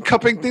suction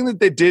cupping thing that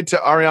they did to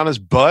Ariana's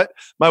butt,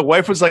 my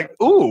wife was like,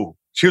 ooh.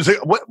 She was like,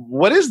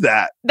 what is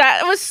that?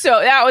 That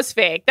was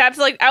fake. That's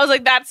I was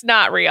like, that's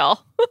not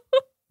real.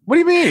 What do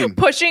you mean?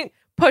 Pushing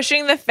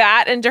the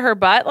fat into her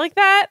butt like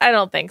that? I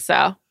don't think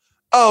so.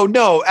 Oh,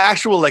 no.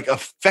 Actual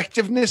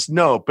effectiveness?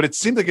 No. But it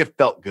seemed like it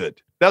felt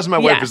good. That was my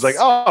wife was like,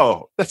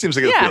 oh, that seems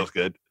like it feels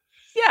good.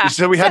 Yeah.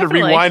 So we had to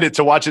rewind it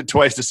to watch it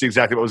twice to see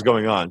exactly what was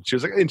going on. She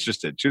was like,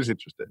 interested. She was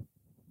interested.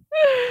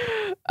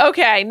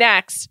 Okay,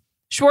 next.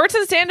 Schwartz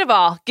and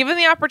Sandoval, given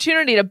the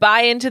opportunity to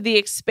buy into the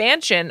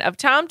expansion of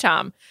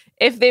TomTom.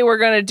 If they were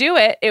going to do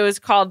it, it was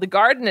called The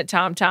Garden at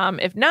TomTom.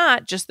 If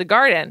not, just The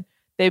Garden.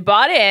 They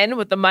bought in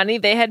with the money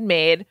they had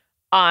made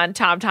on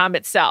TomTom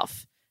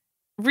itself.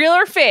 Real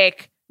or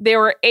fake, they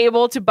were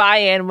able to buy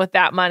in with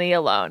that money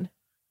alone.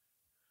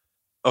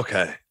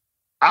 Okay.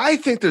 I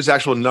think there's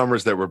actual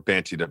numbers that were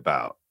bantied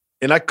about.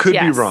 And I could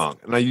be wrong.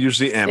 And I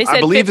usually am. I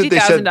believe that they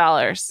said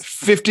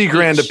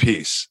 $50,000 a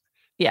piece.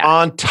 Yeah.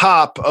 On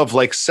top of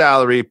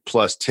salary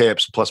plus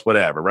tips plus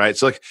whatever, right?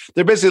 So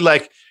they're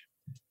basically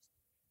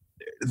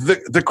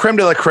the creme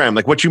de la creme,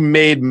 what you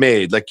made,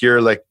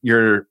 your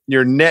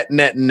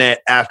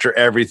net after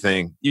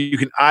everything. You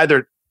can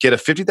either get a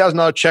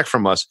 $50,000 check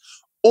from us,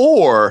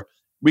 or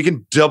we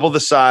can double the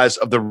size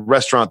of the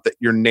restaurant that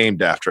you're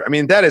named after. I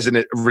mean, that is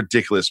a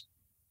ridiculous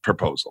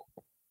proposal.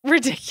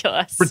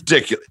 Ridiculous.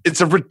 It's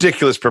a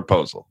ridiculous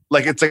proposal.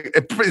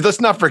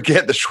 Let's not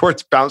forget the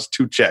Schwartz bounced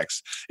 2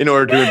 checks in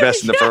order to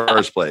invest in the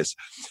first place.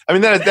 I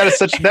mean, that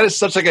is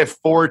such a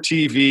for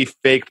TV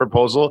fake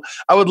proposal.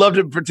 I would love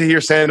to hear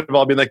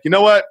Sandoval being like, you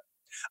know what?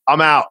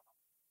 I'm out.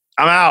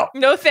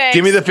 No thanks.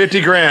 Give me the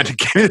 $50,000.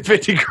 Give me the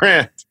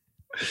 $50,000.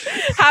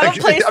 Have a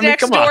place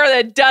next door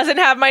that doesn't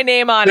have my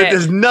name on it.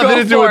 There's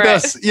nothing to do with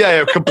us.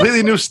 Yeah,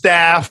 completely new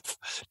staff.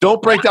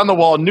 Don't break down the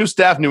wall. New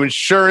staff, new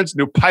insurance,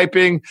 new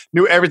piping,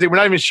 new everything. We're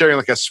not even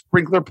sharing a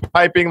sprinkler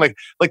piping. Like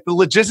the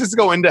logistics that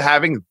go into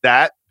having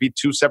that be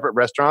 2 separate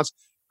restaurants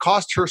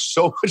cost her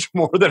so much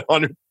more than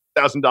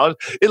 $100,000.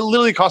 It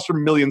literally cost her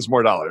millions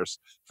more dollars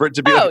for it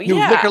to be new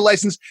liquor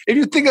license. If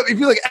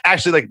you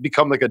actually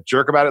become a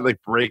jerk about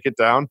it, break it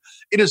down,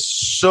 it is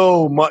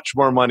so much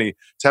more money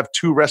to have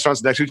 2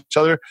 restaurants next to each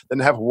other than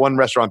to have one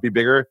restaurant be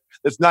bigger.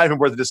 It's not even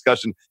worth the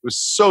discussion. It was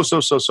so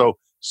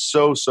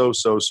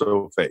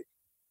fake.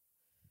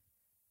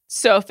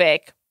 So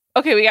fake.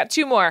 Okay, we got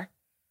 2 more.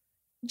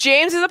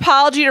 James's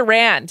apology to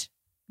Rand.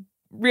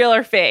 Real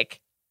or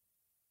fake?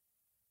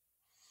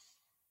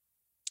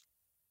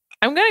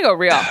 I'm gonna go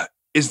real.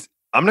 Is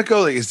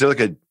there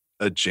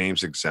a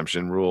James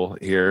exemption rule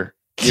here?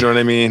 You know what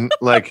I mean?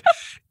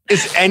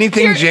 Is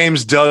anything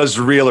James does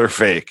real or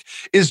fake?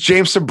 Is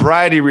James'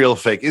 sobriety real or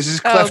fake? Is his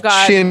cleft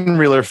chin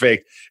real or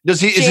fake? Is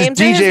his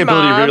DJ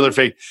ability real or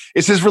fake?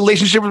 Is his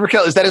relationship with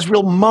Raquel? Is that his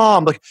real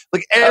mom?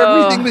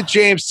 Everything with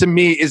James to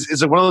me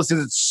is one of those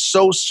things that's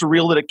so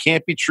surreal that it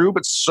can't be true,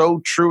 but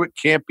so true it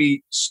can't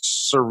be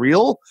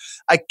surreal.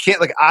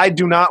 I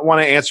do not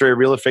want to answer a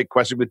real or fake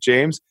question with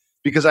James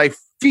because I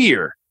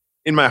fear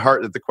in my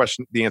heart that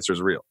the answer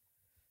is real.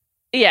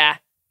 Yeah.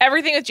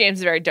 Everything with James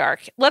is very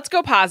dark. Let's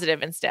go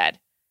positive instead.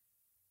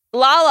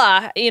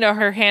 Lala,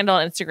 her handle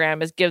on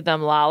Instagram is Give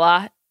Them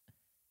Lala.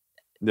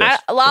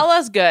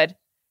 Lala's good.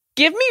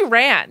 Give me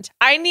Rand.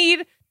 I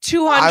need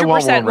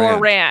 200% more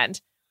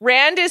Rand.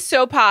 Rand is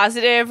so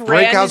positive.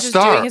 Breakout Rand is just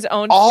star. doing his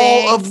own All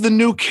thing. of the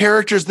new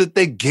characters that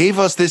they gave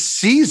us this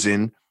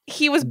season,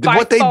 He was by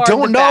what they far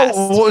don't the know best.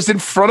 what was in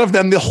front of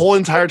them the whole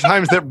entire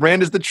time is that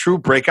Rand is the true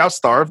breakout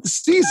star of the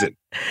season.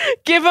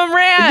 Give him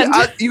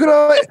Rand. You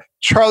know what?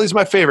 Charlie's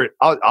my favorite.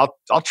 I'll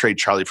trade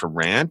Charlie for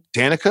Rand.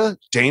 Danica,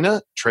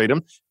 Dana, trade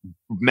him.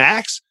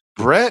 Max,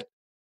 Brett,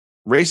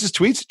 racist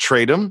tweets,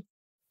 trade him.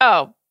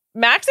 Oh,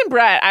 Max and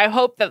Brett, I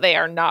hope that they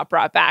are not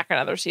brought back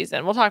another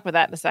season. We'll talk about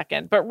that in a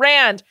second. But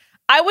Rand,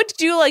 I would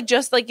do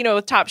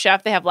with Top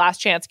Chef, they have Last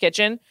Chance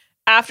Kitchen.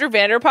 After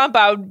Vanderpump,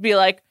 I would be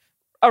like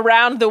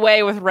around the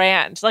way with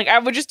Rand. Like I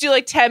would just do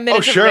 10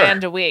 minutes of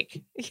Rand a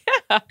week.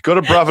 Yeah. Go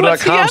to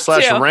What's he up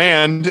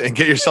bravo.com/Rand and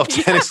get yourself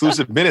 10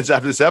 exclusive minutes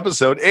after this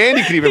episode. And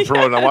you can even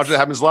promote it on Watch What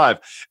Happens Live.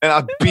 And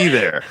I'll be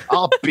there.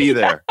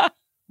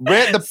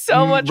 Rand,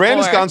 so much Rand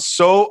more. has gone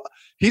so...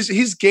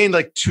 He's gained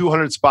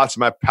 200 spots in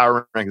my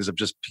power rankings of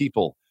just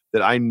people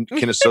that I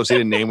can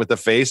associate a name with the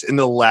face in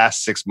the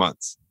last 6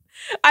 months.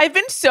 I've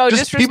been so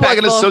Just disrespectful people I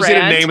can of associate a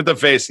Rand. name with the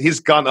face.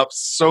 He's gone up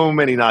so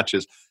many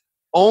notches.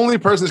 Only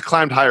person who's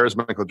climbed higher is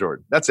Michael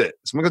Jordan. That's it.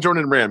 It's Michael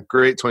Jordan and Rand.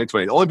 Great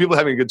 2020. The only people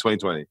having a good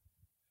 2020.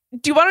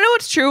 Do you want to know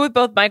what's true with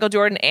both Michael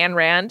Jordan and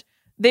Rand?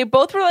 They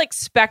both were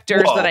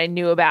specters Whoa. that I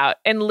knew about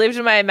and lived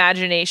in my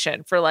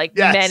imagination for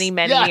Yes, many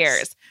yes.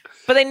 years.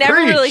 But they never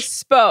Preach. really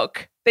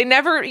spoke. They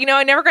never,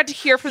 I never got to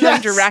hear from them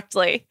Yes.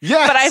 directly.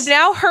 Yes. But I've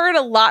now heard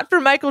a lot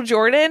from Michael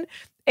Jordan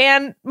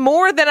and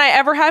more than I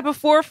ever had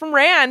before from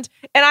Rand.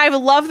 And I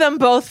love them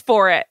both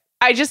for it.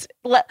 I just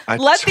let these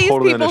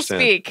totally people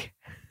understand. speak.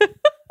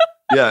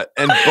 Yeah,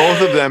 and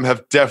both of them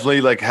have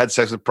definitely had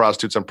sex with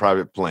prostitutes on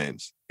private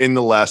planes in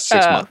the last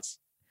 6 Oh. months.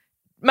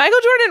 Michael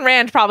Jordan and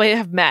Rand probably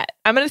have met.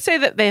 I'm going to say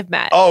that they've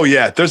met. Oh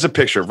yeah, there's a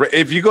picture.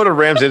 If you go to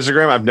Ram's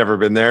Instagram, I've never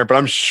been there, but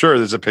I'm sure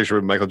there's a picture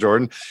with Michael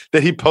Jordan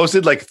that he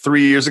posted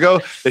 3 years ago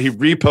that he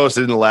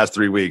reposted in the last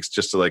 3 weeks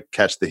just to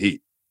catch the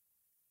heat.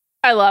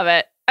 I love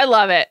it.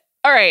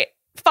 All right.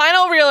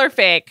 Final real or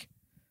fake.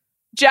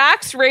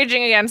 Jax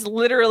raging against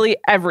literally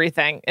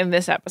everything in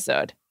this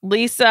episode.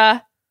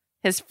 Lisa,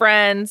 his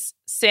friends,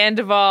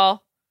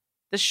 Sandoval,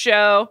 the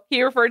show.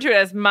 He referred to it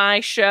as my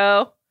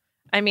show.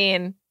 I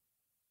mean,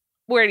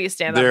 where do you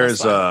stand on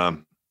this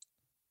one?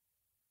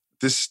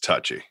 This is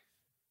touchy.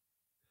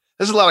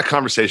 There's a lot of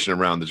conversation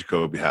around the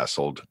Jacoby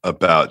household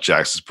about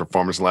Jax's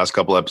performance in the last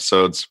couple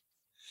episodes.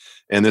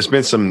 And there's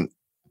been some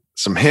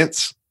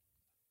hints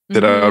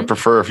that I would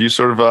prefer if you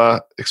sort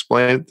of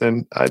explained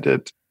than I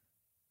did.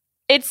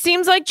 It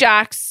seems like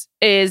Jax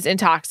is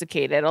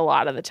intoxicated a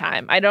lot of the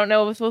time. I don't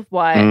know with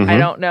what. Mhm. I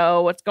don't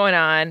know what's going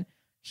on.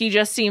 He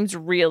just seems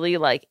really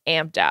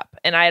amped up.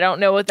 And I don't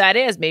know what that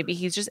is. Maybe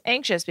he's just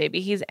anxious.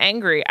 Maybe he's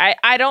angry.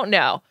 I don't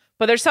know.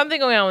 But there's something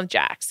going on with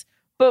Jax.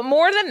 But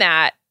more than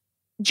that,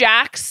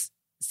 Jax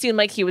seemed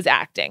like he was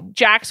acting.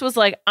 Jax was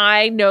like,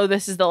 I know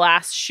this is the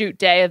last shoot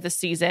day of the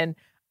season.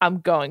 I'm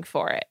going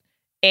for it.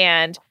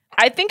 And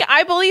I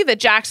believe that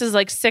Jax is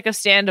sick of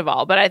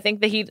Sandoval. But I think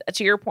that he,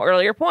 to your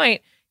earlier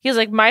point, he's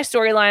like, my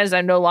storyline is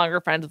I'm no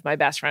longer friends with my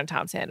best friend,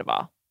 Tom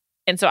Sandoval.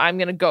 And so I'm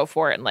going to go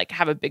for it and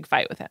have a big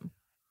fight with him.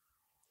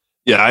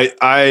 Yeah,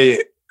 I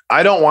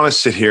don't want to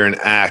sit here and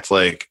act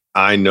like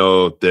I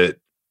know that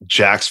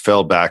Jax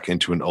fell back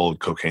into an old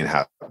cocaine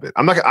habit.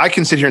 I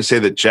can sit here and say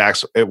that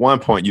Jax at one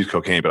point used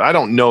cocaine, but I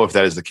don't know if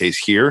that is the case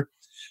here.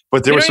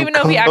 But there You was don't some even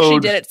know if he actually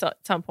did it at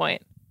some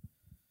point.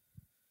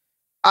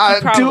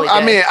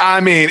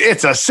 I mean,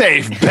 it's a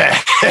safe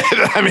bet.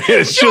 I mean,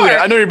 it's Sure, Julia.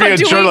 I know you're being a but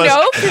do we journalist.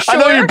 know for I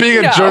know sure? you're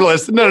being No. a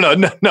journalist.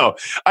 No.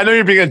 I know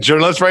you're being a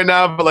journalist right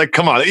now, but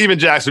come on, even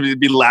Jax would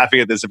be laughing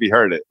at this if he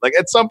heard it.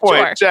 At some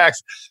point, Sure.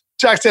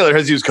 Jax Taylor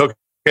has used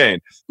cocaine,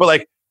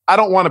 but I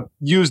don't want to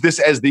use this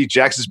as the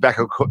Jax is back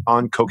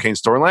on cocaine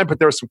storyline. But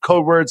there were some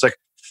code words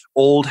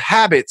old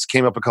habits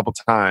came up a couple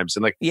times,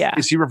 and Yeah.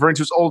 is he referring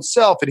to his old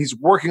self and he's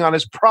working on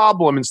his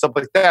problem and stuff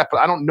like that? But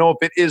I don't know if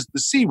it is the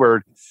C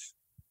word,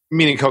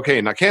 meaning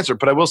cocaine, not cancer.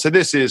 But I will say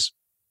this is,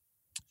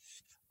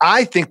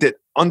 I think that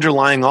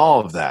underlying all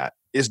of that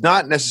is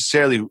not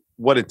necessarily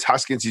what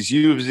intoxicants he's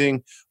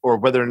using or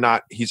whether or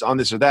not he's on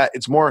this or that.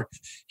 It's more,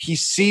 he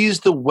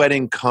sees the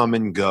wedding come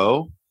and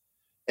go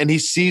and he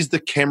sees the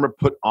camera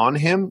put on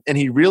him and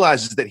he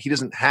realizes that he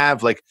doesn't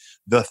have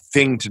the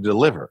thing to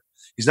deliver.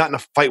 He's not in a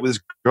fight with his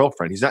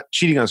girlfriend. He's not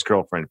cheating on his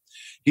girlfriend.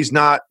 He's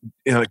not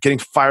getting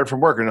fired from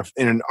work or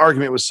in an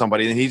argument with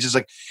somebody. And he's just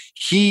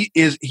he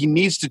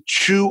needs to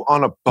chew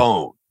on a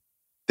bone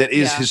that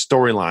is his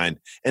storyline.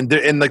 And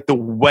the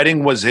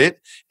wedding was it.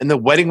 And the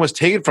wedding was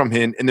taken from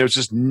him. And there's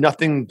just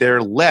nothing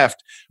there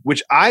left,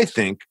 which I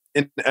think,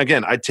 and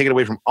again, I take it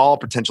away from all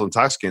potential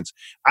intoxicants.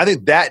 I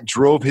think that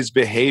drove his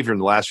behavior in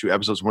the last few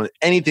episodes more than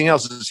anything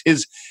else. Is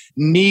his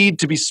need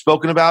to be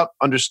spoken about,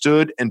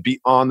 understood, and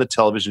be on the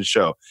television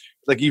show.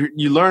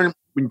 You learn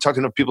when you talk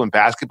to enough people in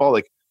basketball,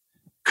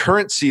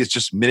 currency is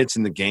just minutes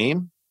in the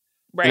game.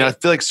 Right. And I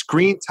feel like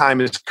screen time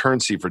is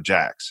currency for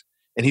Jax.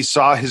 And he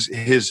saw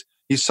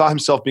he saw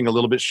himself being a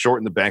little bit short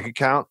in the bank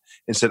account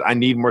and said, I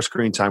need more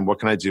screen time. What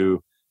can I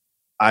do?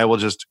 I will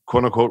just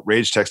quote unquote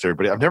rage text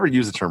everybody. I've never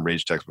used the term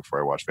rage text before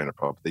I watch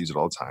Vanderpump, but they use it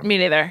all the time. Me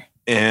neither.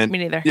 And me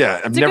neither.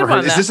 Yeah, I've never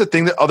heard. Is this a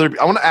thing that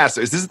I want to ask,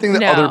 is this a thing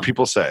that other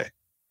people say?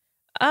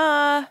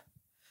 Are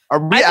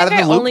we out of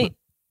the loop?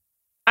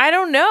 I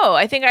don't know.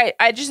 I think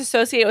I just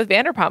associate it with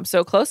Vanderpump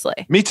so closely.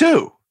 Me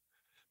too.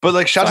 But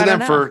like, shout to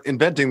them for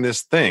inventing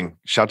this thing.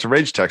 Shout to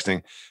rage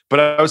texting. But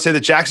I would say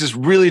that Jax is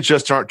really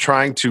just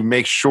trying to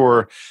make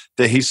sure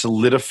that he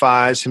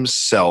solidifies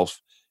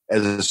himself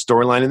as a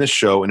storyline in the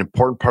show, an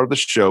important part of the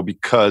show,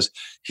 because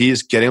he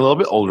is getting a little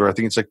bit older. I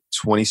think it's like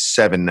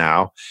 27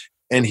 now.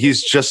 And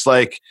he's just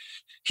like,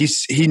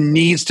 he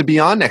needs to be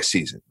on next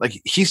season. Like,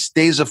 he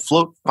stays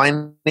afloat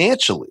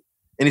financially.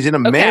 And he's in a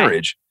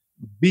marriage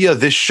via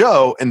this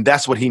show. And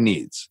that's what he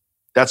needs.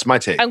 That's my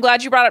take. I'm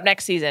glad you brought up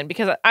next season,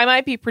 because I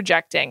might be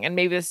projecting, and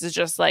maybe this is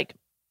just like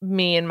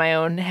me in my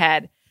own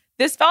head.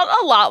 This felt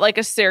a lot like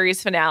a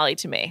series finale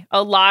to me.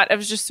 A lot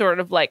of just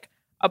sort of like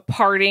a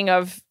parting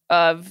of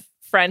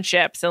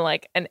friendships and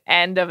like an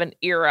end of an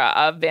era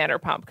of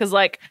Vanderpump. Because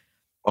like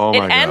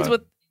it ends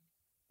with,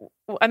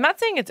 I'm not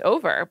saying it's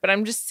over, but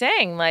I'm just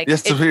saying like,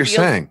 yes, that's what you're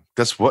saying.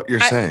 That's what you're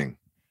saying.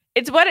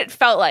 It's what it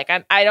felt like.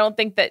 I don't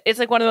think that it's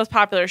like one of the most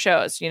popular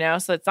shows, you know?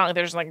 So it's not like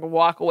there's like a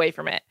walk away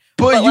from it.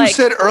 But you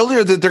said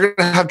earlier that they're going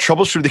to have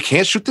troubleshooting. They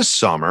can't shoot this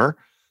summer.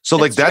 So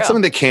like that's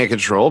something they can't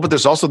control. But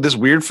there's also this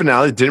weird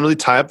finale that didn't really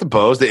tie up the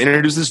bows. They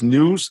introduced this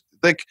news.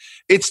 Like,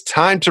 it's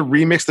time to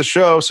remix the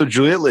show. So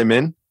Juliet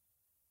Lehman,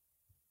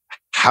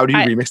 how do you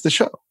remix the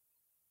show?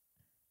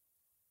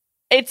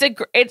 I think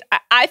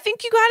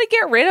you got to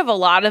get rid of a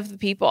lot of the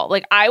people.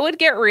 Like, I would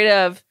get rid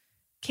of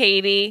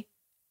Katie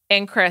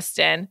and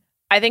Kristen.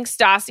 I think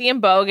Stassi and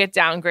Beau get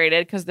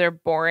downgraded because they're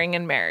boring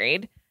and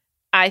married.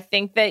 I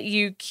think that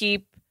you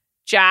keep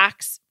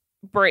Jax,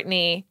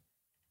 Brittany,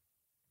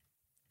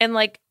 and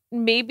like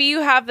maybe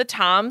you have the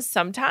Toms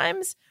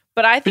sometimes,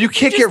 but I think you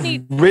can't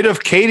get rid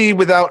of Katie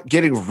without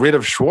getting rid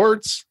of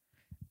Schwartz.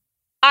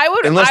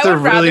 Unless they're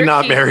really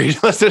not married,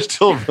 unless they're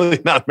still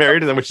really not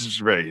married, and then which is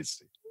very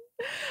easy.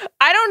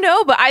 I don't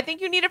know, but I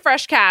think you need a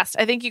fresh cast.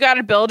 I think you got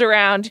to build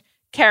around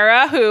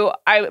Kara, who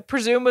I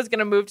presume was going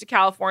to move to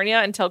California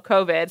until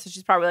COVID. So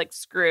she's probably like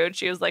screwed.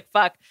 She was like,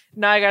 fuck,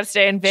 now I got to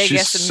stay in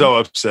Vegas. She's so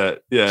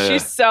upset. Yeah.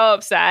 She's so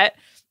upset.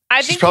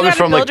 I think she's probably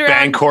from like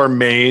Bangor,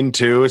 Maine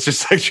too. It's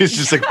just like, she's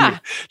just like,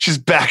 she's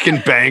back in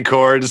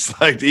Bangor,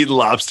 just like eating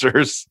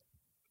lobsters.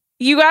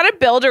 You got to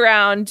build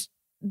around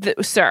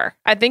Sir.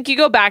 I think you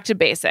go back to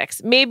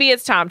basics. Maybe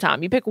it's Tom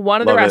Tom. You pick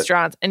one of the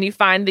restaurants and you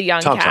find the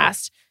young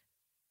cast.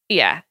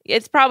 Yeah.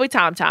 It's probably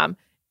Tom Tom.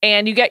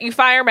 And you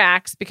fire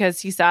Max because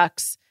he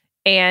sucks,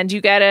 and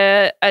you get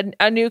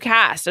a new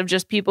cast of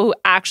just people who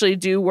actually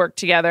do work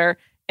together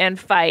and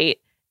fight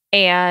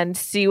and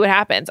see what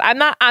happens. I'm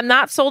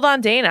not sold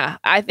on Dana.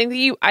 I think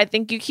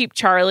you keep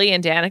Charlie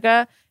and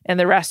Danica, and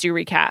the rest you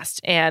recast.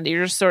 And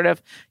you're just sort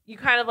of, you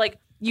kind of like,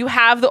 you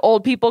have the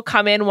old people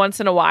come in once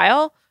in a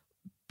while,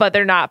 but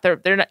they're not,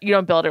 you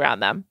don't build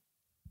around them.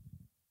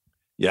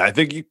 Yeah, I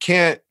think you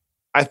can't.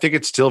 I think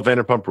it's still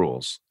Vanderpump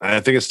Rules.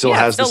 I think it still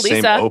has the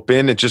same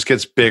open. It just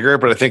gets bigger.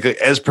 But I think that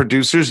as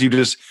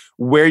producers,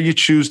 where you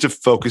choose to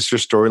focus your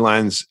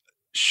storylines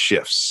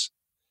shifts.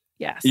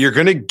 Yes. You're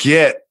going to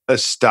get a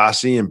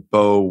Stassi and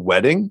Beau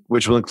wedding,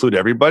 which will include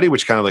everybody,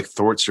 which kind of like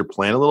thwarts your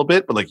plan a little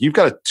bit. But like, you've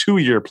got a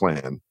 2-year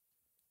plan.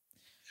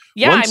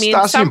 Yeah, Once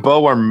Stassi and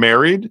Beau are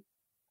married,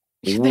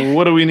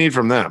 what do we need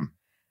from them?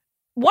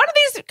 One of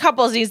these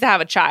couples needs to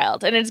have a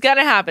child, and it's going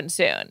to happen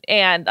soon.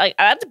 And like,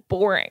 that's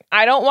boring.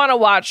 I don't want to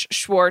watch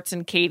Schwartz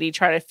and Katie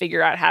try to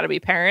figure out how to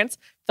be parents.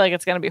 I feel like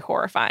it's going to be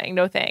horrifying.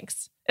 No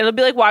thanks. It'll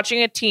be like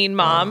watching a Teen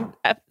Mom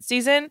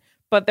season,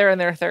 but they're in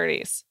their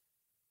 30s.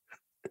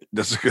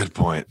 That's a good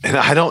point. And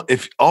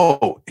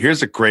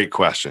here's a great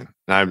question.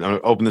 And I'm going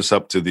to open this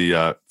up to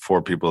the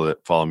 4 people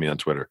that follow me on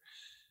Twitter.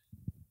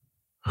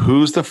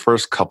 Who's the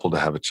first couple to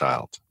have a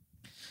child?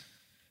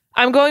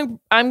 I'm going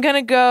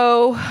to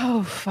go.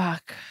 Oh,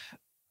 fuck.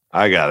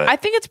 I got it.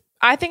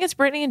 I think it's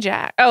Brittany and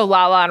Jax. Oh,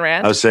 Lala and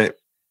Rand. I was saying,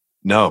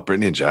 no,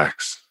 Brittany and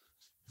Jax.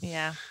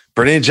 Yeah.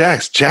 Brittany and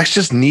Jax. Jax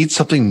just needs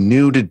something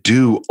new to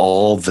do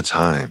all the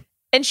time.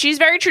 And she's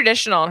very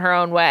traditional in her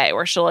own way,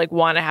 where she'll like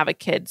want to have a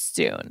kid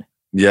soon.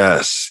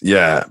 Yes.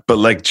 Yeah. But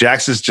like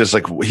Jax is just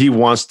like, he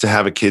wants to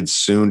have a kid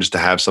soon, just to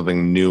have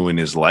something new in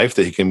his life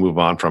that he can move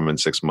on from in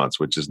 6 months,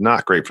 which is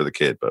not great for the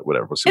kid, but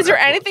whatever. Is there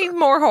anything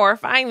more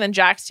horrifying than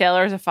Jax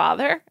Taylor as a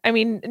father? I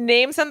mean,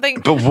 name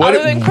something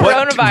other than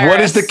coronavirus. What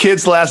is the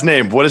kid's last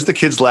name? What is the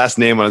kid's last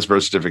name on his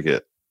birth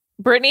certificate?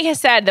 Brittany has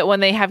said that when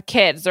they have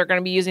kids, they're going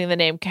to be using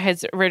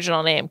his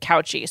original name,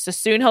 Couchy. So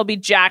soon he'll be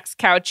Jax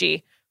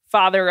Couchy,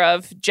 father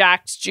of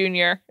Jax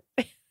Jr.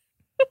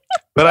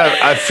 But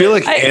I feel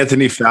like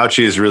Anthony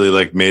Fauci has really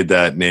like made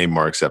that name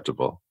more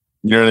acceptable.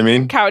 You know what I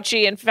mean?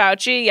 Couchy and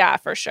Fauci. Yeah,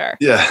 for sure.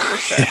 Yeah. For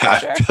sure.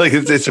 I feel like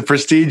it's a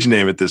prestige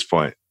name at this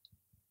point.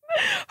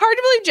 Hard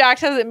to believe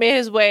Jax hasn't made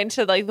his way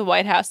into like the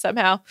White House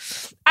somehow.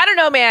 I don't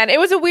know, man. It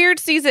was a weird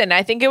season.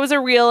 I think it was a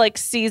real like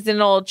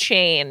seasonal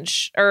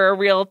change or a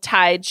real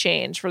tide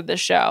change for the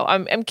show.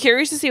 I'm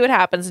curious to see what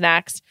happens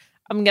next.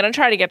 I'm going to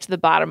try to get to the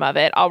bottom of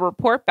it. I'll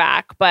report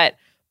back, but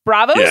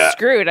Bravo is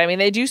screwed. I mean,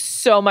 they do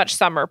so much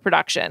summer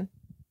production.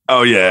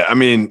 Oh yeah. I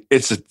mean,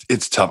 it's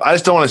tough. I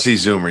just don't want to see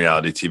Zoom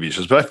reality TV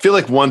shows, but I feel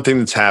like one thing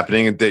that's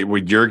happening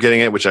where you're getting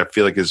it, which I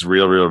feel like is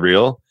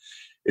real,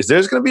 is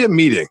there's going to be a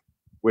meeting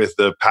with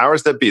the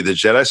powers that be, the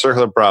Jedi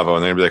Circle of Bravo,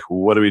 and they're going to be like,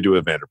 what do we do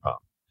with Vanderpump?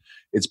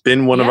 It's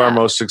been one of our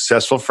most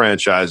successful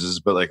franchises,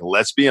 but like,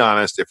 let's be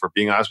honest. If we're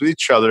being honest with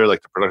each other,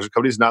 like the production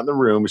company's not in the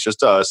room, it's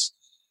just us.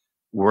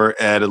 We're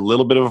at a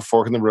little bit of a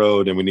fork in the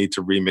road, and we need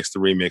to remix the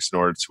remix in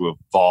order to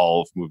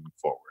evolve moving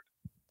forward.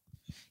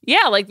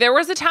 Yeah, like there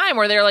was a time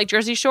where they're like,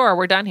 Jersey Shore,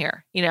 we're done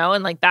here,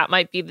 and like that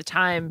might be the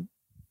time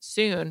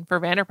soon for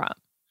Vanderpump.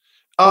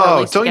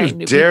 Oh, don't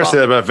you dare say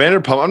that about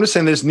Vanderpump. I'm just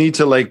saying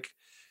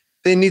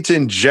they need to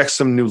inject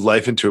some new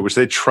life into it, which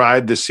they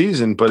tried this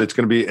season, but it's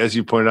going to be, as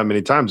you pointed out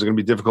many times, it's going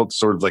to be difficult to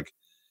sort of like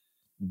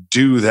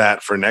do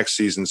that for next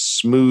season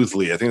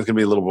smoothly. I think it's going to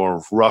be a little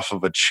more rough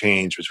of a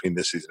change between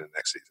this season and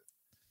next season,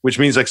 which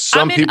means like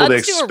some people that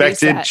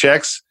expected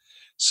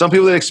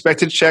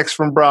checks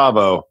from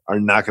Bravo are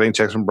not getting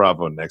checks from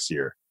Bravo next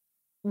year.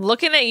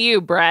 Looking at you,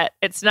 Brett.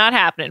 It's not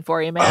happening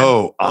for you, man.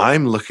 Oh,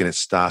 I'm looking at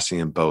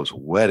Stassi and Beau's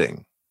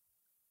wedding.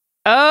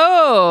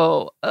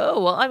 Oh,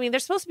 well, I mean, they're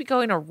supposed to be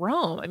going to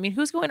Rome. I mean,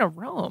 who's going to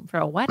Rome for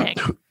a wedding?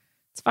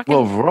 It's fucking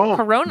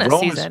Corona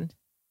season.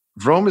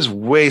 Rome is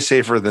way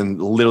safer than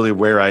literally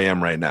where I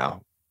am right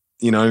now.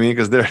 You know what I mean?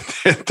 Because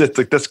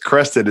that's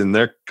crested and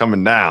they're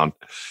coming down.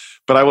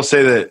 But I will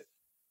say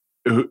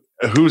that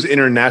who's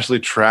internationally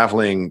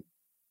traveling,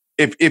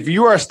 if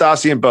you are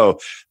Stassi and Beau,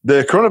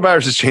 the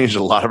coronavirus has changed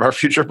a lot of our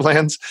future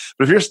plans.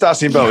 But if you're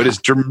Stassi and Beau, it has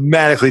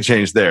dramatically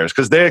changed theirs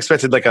because they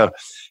expected like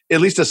at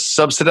least a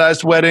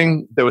subsidized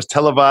wedding that was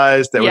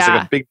televised, that was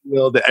like a big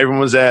deal that everyone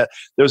was at.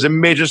 There was a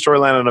major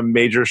storyline on a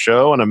major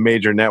show on a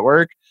major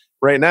network.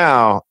 Right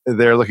now,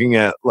 they're looking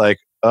at like,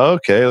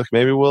 okay, look,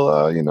 maybe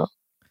we'll,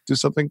 do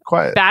something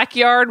quiet.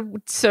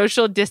 Backyard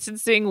social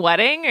distancing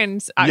wedding in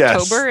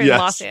October in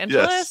Los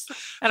Angeles.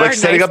 Yes. Like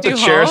setting up the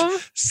chairs,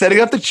 setting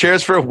up the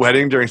chairs for a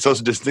wedding during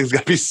social distancing is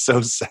going to be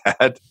so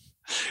sad.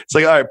 It's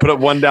like, all right, put up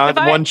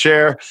one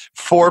chair,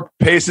 4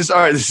 paces.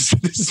 All right, this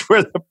is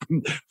where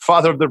the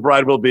father of the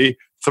bride will be,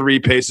 3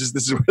 paces.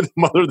 This is where the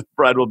mother of the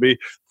bride will be,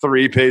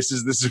 3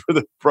 paces. This is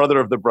where the brother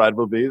of the bride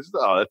will be.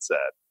 Oh, that's sad.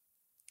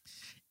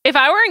 If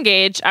I were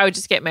engaged, I would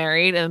just get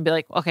married and be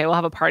like, okay, we'll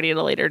have a party at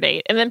a later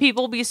date. And then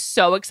people will be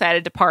so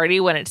excited to party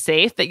when it's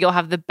safe that you'll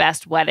have the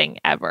best wedding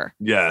ever.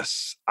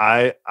 Yes.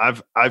 I've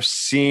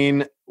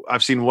seen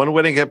one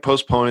wedding get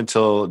postponed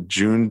until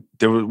June.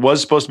 There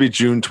was supposed to be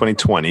June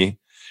 2020.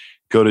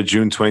 Go to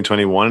June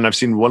 2021. And I've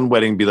seen one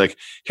wedding be like,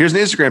 here's an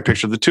Instagram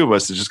picture of the two of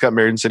us that just got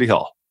married in City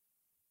Hall.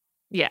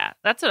 Yeah,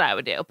 that's what I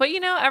would do. But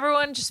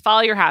everyone just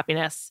follow your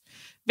happiness.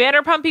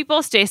 Vanderpump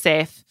people, stay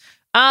safe.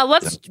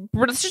 Let's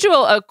just do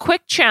a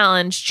quick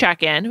challenge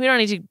check-in. We don't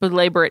need to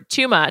belabor it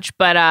too much,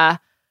 but I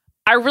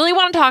really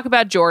want to talk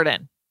about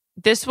Jordan.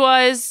 This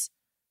was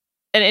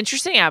an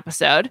interesting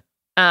episode.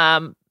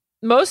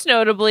 Most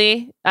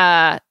notably,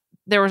 there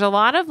was a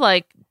lot of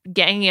like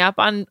ganging up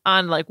on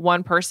like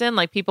one person.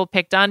 Like people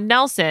picked on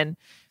Nelson.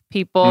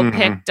 People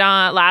picked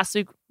on last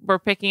week. Were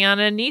picking on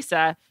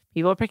Anissa.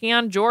 People were picking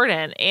on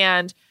Jordan,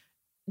 and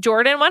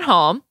Jordan went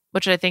home,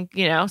 which I think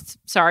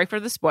sorry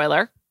for the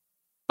spoiler.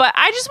 But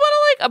I just want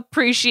to like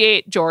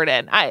appreciate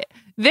Jordan.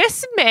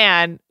 This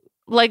man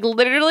like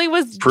literally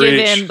was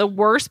given the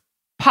worst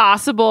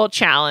possible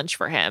challenge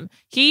for him.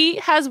 He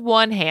has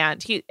one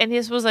hand.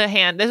 This was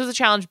a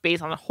challenge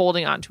based on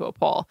holding onto a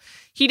pole.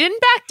 He didn't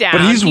back down.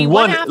 But he's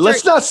won.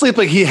 Let's not sleep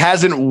like he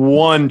hasn't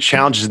won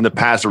challenges in the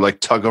past, or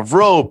like tug of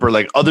rope, or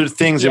like other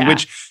things in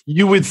which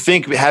you would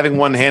think having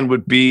one hand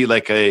would be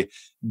like a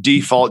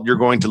default you're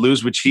going to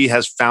lose, which he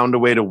has found a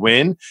way to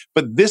win.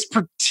 But this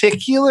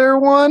particular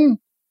one,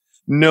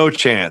 no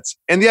chance.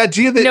 And the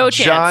idea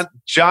that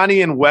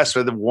Johnny and Wes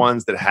are the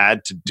ones that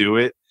had to do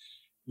it,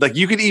 like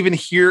you could even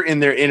hear in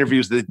their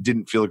interviews that they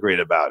didn't feel great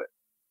about it.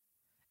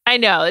 I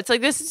know. It's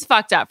like, this is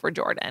fucked up for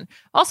Jordan.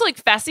 Also,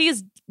 like, Fessy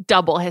is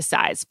double his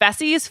size.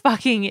 Fessy is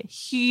fucking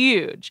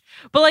huge.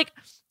 But like,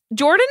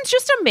 Jordan's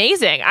just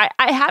amazing. I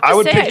have to say, I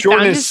would pick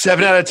Jordan in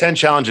 7 out of 10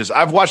 challenges.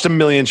 I've watched a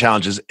million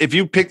challenges. If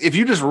you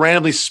just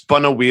randomly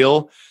spun a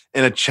wheel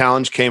and a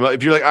challenge came up,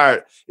 if you're like, all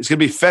right, it's going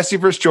to be Fessy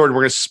versus Jordan,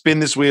 we're going to spin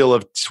this wheel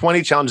of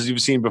 20 challenges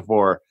you've seen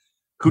before.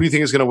 Who do you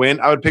think is going to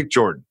win? I would pick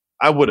Jordan.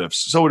 I would have.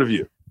 So would have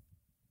you.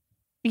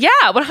 Yeah,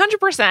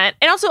 100%.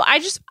 And also,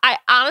 I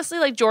honestly,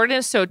 like, Jordan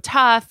is so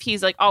tough.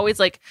 He's like always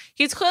like,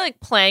 he's clearly like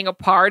playing a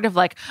part of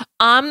like,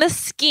 I'm the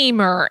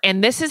schemer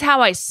and this is how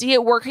I see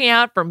it working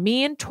out for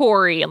me and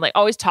Tori, and like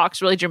always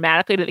talks really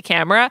dramatically to the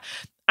camera.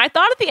 I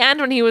thought at the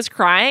end when he was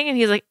crying and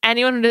he's like,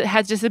 anyone who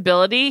has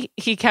disability,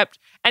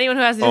 anyone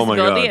who has a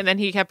disability, and then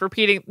he kept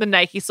repeating the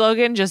Nike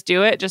slogan, just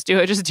do it, just do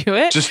it, just do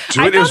it. Just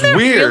do it. It was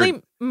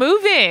weird.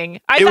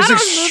 moving. It was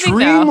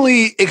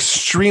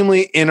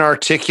extremely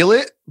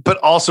inarticulate, but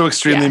also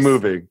extremely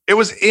moving. It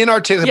was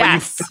inarticulate, but you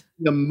felt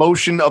the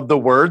emotion of the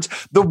words.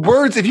 The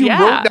words, if you wrote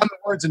down the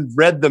words and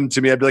read them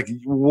to me, I'd be like,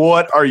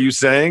 what are you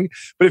saying?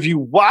 But if you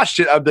watched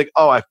it, I'd be like,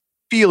 oh, I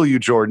feel you,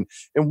 Jordan.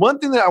 And one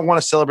thing that I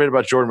want to celebrate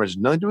about Jordan, which has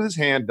nothing to do with his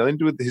hand, nothing to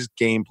do with his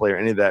gameplay or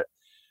any of that.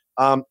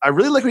 I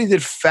really like when he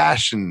did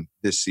fashion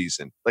this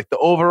season. Like the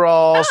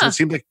overalls, it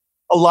seemed like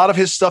a lot of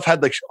his stuff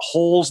had like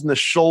holes in the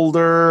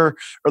shoulder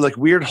or like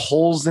weird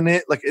holes in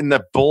it, like in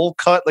the bowl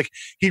cut. Like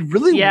he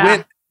really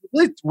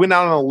went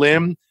out on a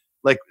limb,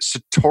 like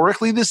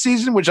satirically this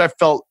season, which I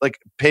felt like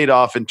paid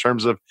off in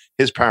terms of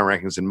his power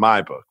rankings in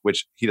my book,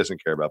 which he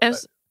doesn't care about.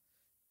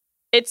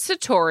 It's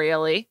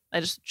sartorially. I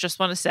just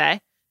want to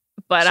say,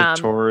 but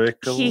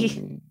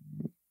satirically.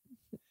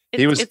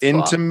 He was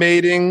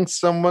intimating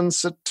someone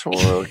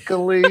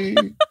satirically.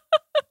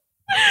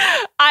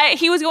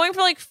 He was going for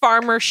like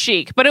farmer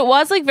chic, but it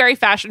was like very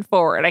fashion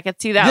forward. I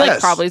could see that like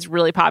probably is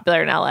really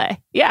popular in LA.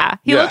 Yeah,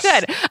 he looked good.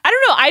 I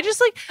don't know. I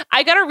just like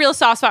I got a real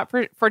soft spot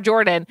for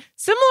Jordan.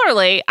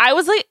 Similarly, I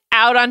was like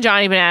out on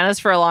Johnny Bananas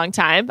for a long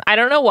time. I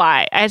don't know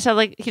why. I just had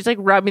like he's like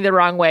rubbed me the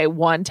wrong way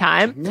one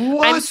time.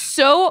 What? I'm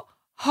so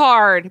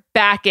hard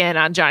back in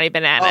on Johnny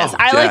Bananas.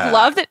 I like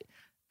love that.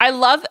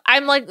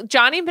 I'm like,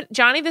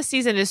 Johnny this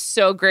season is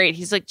so great.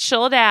 He's like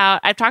chilled out.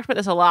 I've talked about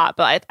this a lot,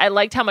 but I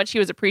liked how much he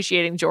was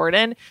appreciating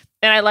Jordan.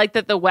 And I like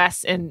that the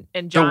Wes and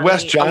Johnny, the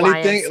Wes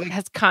Johnny thing like,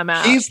 has come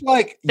out. He's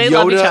like they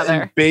love each Yoda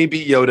other. and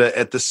Baby Yoda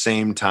at the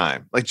same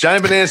time. Like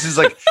Johnny Bananas is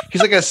like,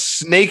 he's like a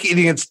snake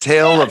eating its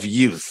tail of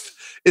youth.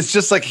 It's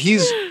just like,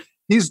 he's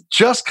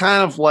just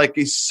kind of like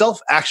he's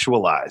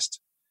self-actualized.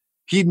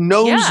 He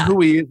knows who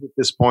he is at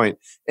this point.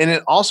 And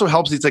it also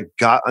helps he's like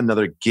got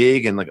another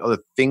gig and like other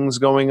things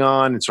going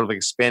on and sort of like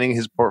expanding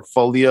his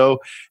portfolio.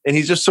 And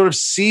he just sort of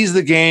sees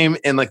the game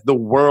and like the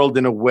world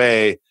in a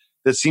way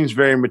that seems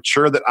very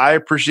mature that I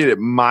appreciate at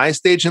my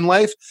stage in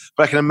life.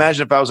 But I can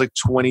imagine if I was like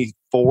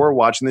 24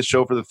 watching this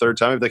show for the third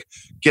time, I'd be like,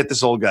 get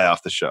this old guy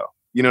off the show.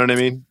 You know what I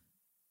mean?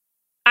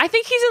 I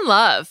think he's in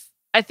love.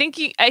 I think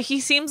he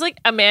seems like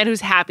a man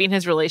who's happy in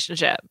his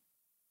relationship.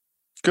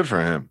 Good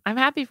for him. I'm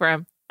happy for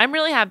him. I'm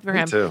really happy for Me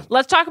him. too.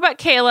 Let's talk about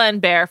Kayla and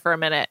Bear for a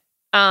minute.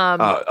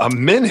 A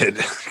minute?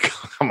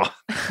 Come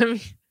on.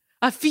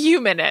 A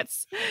few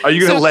minutes. Are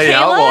you going to lay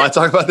out while I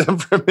talk about them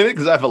for a minute?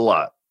 Because I have a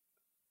lot.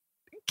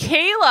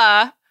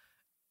 Kayla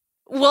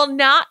will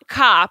not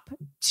cop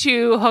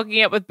to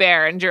hooking up with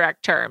Bear in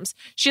direct terms.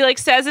 She like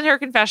says in her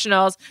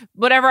confessionals,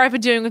 whatever I've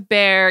been doing with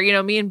Bear, you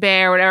know, me and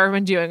Bear, whatever I've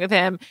been doing with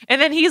him.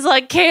 And then he's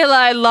like, Kayla,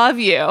 I love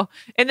you.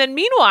 And then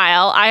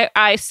meanwhile,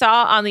 I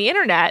saw on the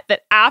internet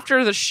that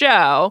after the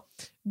show,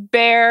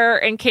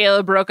 Bear and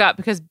Kayla broke up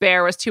because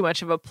Bear was too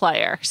much of a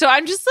player. So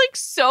I'm just like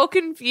so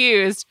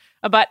confused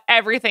about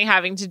everything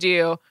having to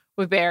do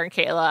with Bear and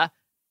Kayla.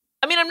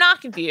 I mean, I'm not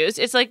confused.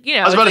 It's like, you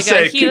know, I was about it's to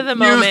like say, heat of the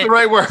moment. The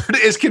right word.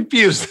 Is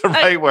confused the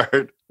right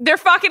word? They're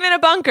fucking in a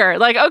bunker.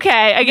 Like,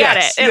 okay, I get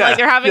it. And like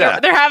they're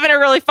having a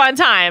really fun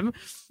time.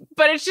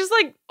 But it's just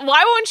like,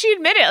 why won't she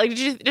admit it? Like,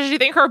 did you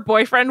think her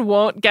boyfriend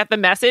won't get the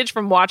message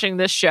from watching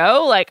this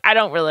show? Like, I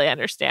don't really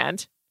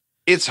understand.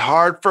 It's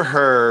hard for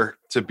her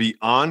to be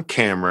on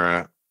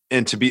camera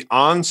and to be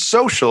on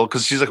social,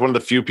 because she's like one of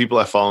the few people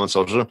I follow on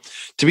social,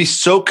 to be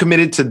so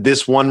committed to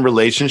this one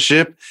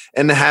relationship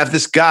and to have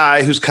this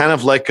guy who's kind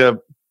of like a,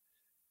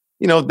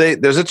 you know,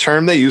 there's a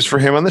term they use for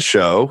him on the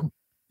show.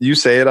 You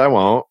say it, I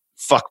won't.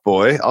 Fuck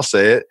boy, I'll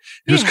say it.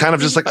 Who's kind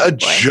of just like a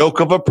joke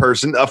of a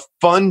person, a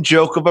fun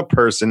joke of a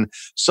person,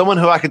 someone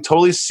who I could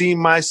totally see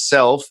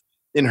myself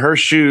in her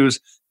shoes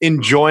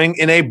enjoying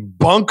in a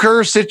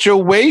bunker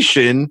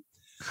situation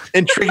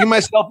and tricking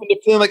myself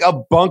into feeling like a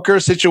bunker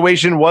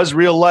situation was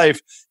real life,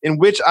 in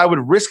which I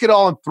would risk it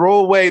all and throw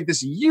away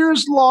this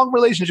years-long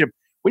relationship.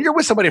 When you're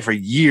with somebody for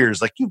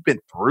years, like you've been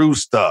through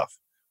stuff.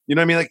 You know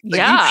what I mean? Like you've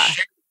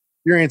shared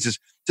experiences.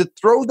 To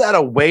throw that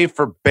away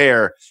for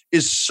Bear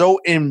is so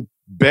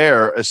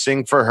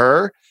embarrassing for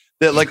her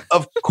that, like,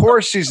 of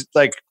course she's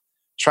like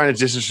trying to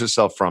distance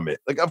herself from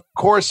it. Like, of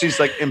course she's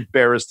like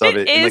embarrassed of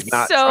it. It is like,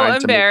 not so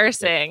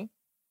embarrassing.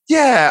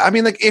 Yeah, I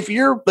mean, like if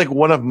you're like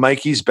one of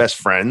Mikey's best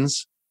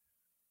friends,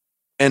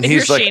 and if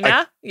he's you're like,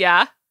 Sheena,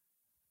 yeah.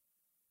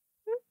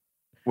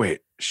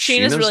 Wait,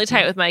 Sheena's really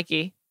tight with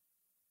Mikey.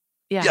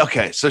 Yeah.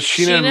 Okay, so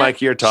Sheena and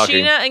Mikey are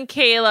talking. Sheena and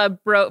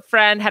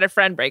Kayla had a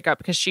friend breakup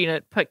because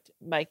Sheena picked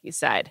Mikey's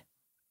side.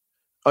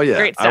 Oh yeah,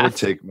 great stuff. I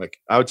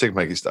would take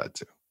Mikey's side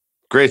too.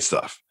 Great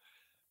stuff.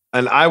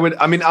 And I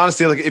mean,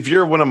 honestly, like if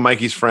you're one of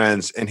Mikey's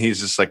friends and he's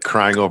just like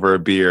crying over a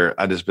beer,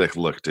 I'd just be like,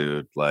 look,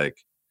 dude, like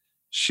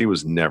she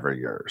was never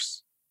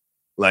yours.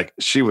 Like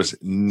she was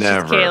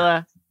never. She's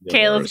Kayla. Yours.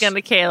 Kayla's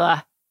gonna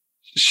Kayla.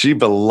 She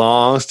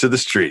belongs to the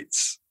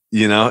streets.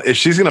 You know, if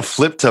she's going to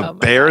flip to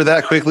Bear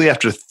that quickly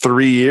after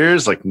 3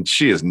 years, like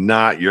she is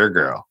not your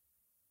girl.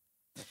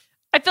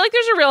 I feel like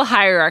there's a real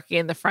hierarchy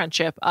in the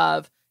friendship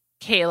of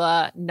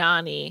Kayla,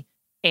 Nany,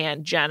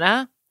 and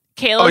Jenna.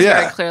 Kayla's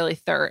very clearly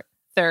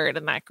third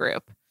in that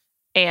group.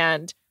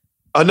 And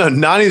Oh no,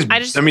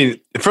 Nani's. I mean,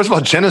 first of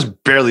all, Jenna's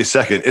barely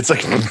second. It's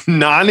like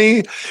Nani,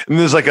 and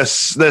there's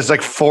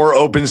like 4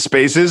 open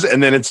spaces,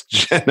 and then it's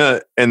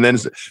Jenna, and then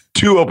it's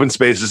 2 open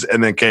spaces,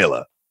 and then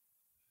Kayla.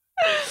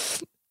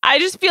 I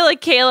just feel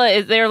like Kayla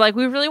is. They're like,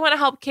 we really want to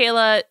help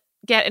Kayla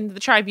get into the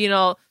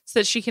tribunal so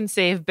that she can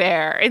save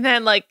Bear, and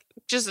then like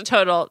just a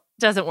total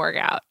doesn't work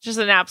out. Just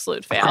an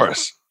absolute fail.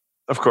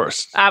 Of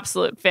course,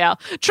 absolute fail.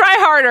 Try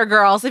harder,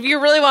 girls, if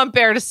you really want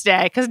Bear to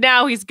stay, because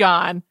now he's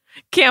gone.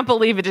 Can't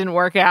believe it didn't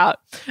work out.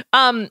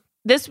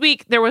 This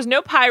week, there was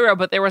no pyro,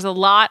 but there was a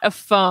lot of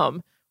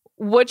foam.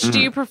 Which do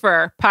you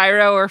prefer,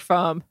 pyro or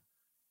foam?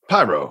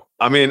 Pyro.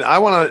 I mean, I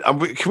want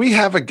to. Can we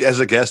have as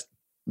a guest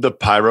the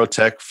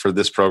pyrotech for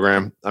this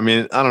program? I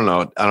mean, I don't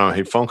know.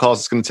 Hey, phone calls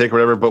it's going to take or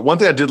whatever. But one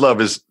thing I did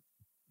love is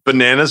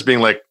Bananas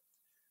being like,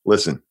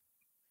 "Listen,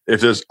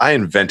 I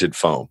invented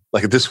foam.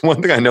 Like this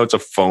one thing I know, it's a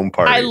foam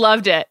party." I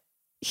loved it.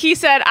 He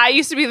said, I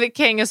used to be the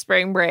king of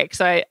spring break,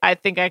 so I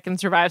think I can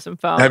survive some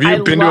foam. Have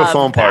you been to a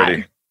foam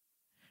party?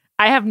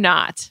 I have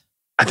not.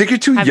 I think you're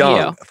too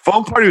young.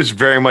 Foam party was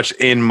very much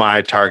in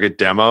my target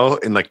demo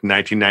in like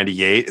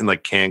 1998 in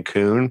like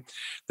Cancun.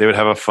 They would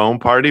have a foam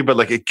party, but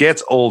like it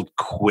gets old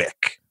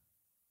quick.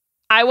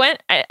 I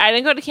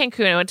didn't go to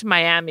Cancun. I went to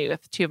Miami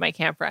with 2 of my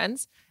camp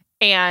friends.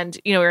 And,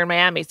 we were in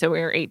Miami, so we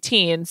were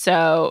 18.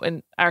 So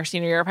in our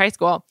senior year of high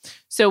school.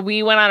 So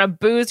we went on a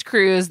booze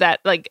cruise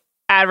that like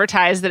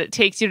advertised that it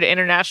takes you to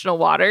international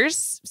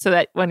waters so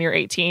that when you're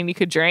 18 you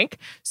could drink.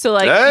 So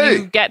like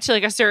you get to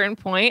like a certain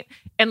point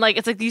and like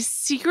it's like these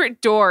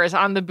secret doors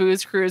on the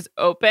booze cruise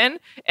open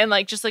and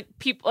like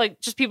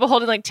people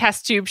holding like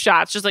test tube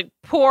shots just like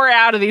pour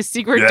out of these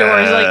secret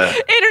doors like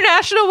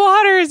international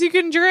waters you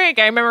can drink.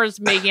 I remember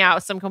just making out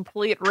with some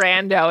complete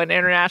rando in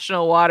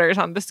international waters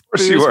on this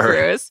booze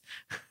cruise.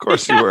 Of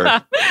course you were.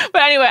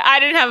 But anyway, I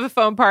didn't have a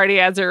foam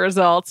party as a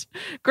result.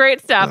 Great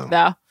stuff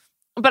though.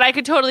 But I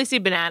could totally see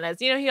Bananas.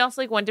 He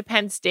also like went to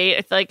Penn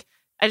State. I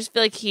just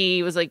feel like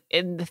he was like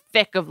in the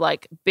thick of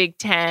like Big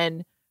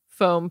Ten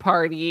foam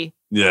party.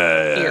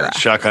 Yeah.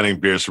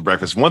 Shotgunning beers for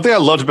breakfast. One thing I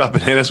loved about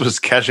Bananas was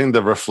catching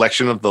the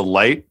reflection of the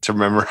light to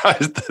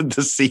memorize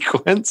the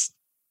sequence.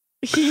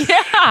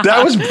 Yeah.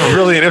 That was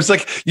brilliant. It was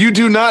like, you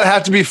do not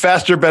have to be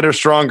faster, better,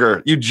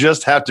 stronger. You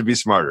just have to be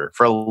smarter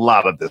for a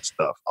lot of this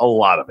stuff. A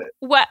lot of it.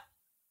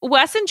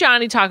 Wes and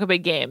Johnny talk a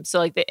big game. So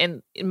like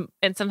and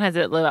sometimes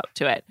they live up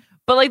to it.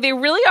 But like they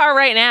really are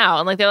right now.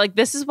 And like they're like,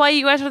 this is why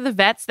you guys are the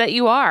vets that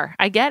you are.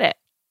 I get it.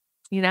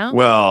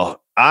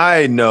 Well,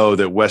 I know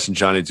that Wes and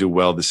Johnny do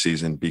well this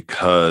season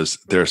because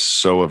they're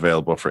so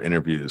available for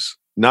interviews.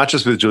 Not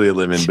just with Julia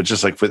Lemon, but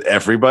just like with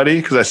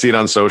everybody, because I see it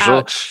on social.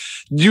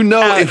 Ouch.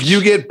 If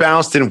you get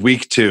bounced in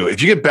week 2,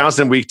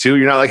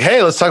 you're not like,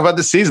 hey, let's talk about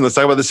the season.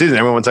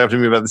 Everyone wants to talk to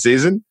me about the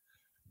season,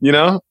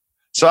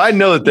 So I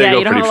know that they go pretty far. Yeah,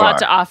 you don't have a lot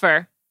to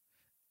offer.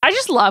 I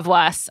just love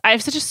Wes. I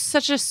have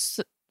such a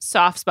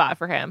soft spot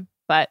for him.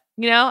 But,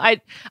 I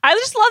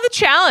just love the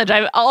challenge.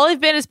 All I've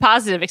been is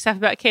positive, except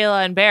about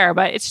Kayla and Bear.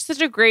 But it's just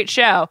such a great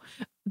show.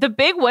 The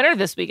big winner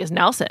this week is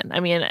Nelson. I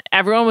mean,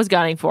 everyone was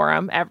gunning for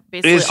him.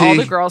 Basically, all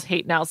the girls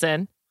hate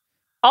Nelson.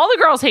 All the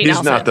girls hate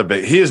Nelson.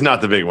 He is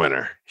not the big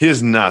winner. He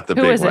is not the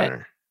big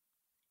winner.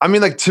 I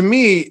mean, like, to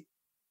me,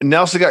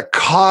 Nelson got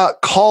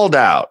called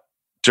out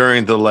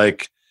during the,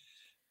 like,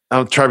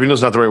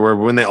 tribunal's not the right word,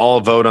 but when they all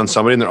vote on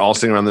somebody and they're all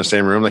sitting around the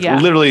same room,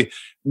 literally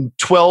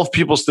 12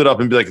 people stood up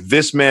and be like,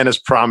 this man has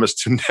promised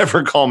to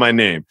never call my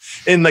name.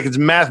 And like, it's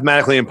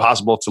mathematically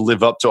impossible to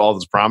live up to all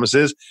those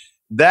promises.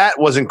 That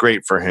wasn't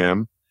great for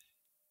him.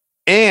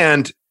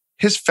 And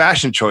his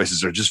fashion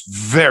choices are just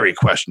very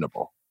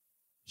questionable.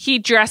 He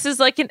dresses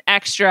like an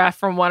extra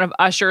from one of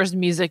Usher's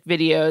music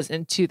videos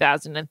in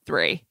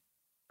 2003.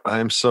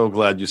 I'm so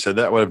glad you said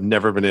that. I would have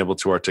never been able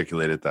to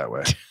articulate it that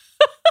way.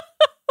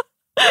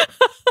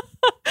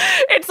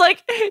 It's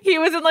like he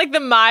was in like the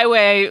My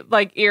Way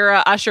like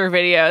era Usher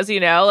videos,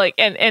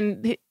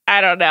 and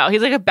I don't know.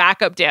 He's like a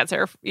backup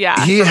dancer.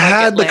 Yeah. He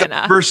had like a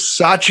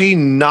Versace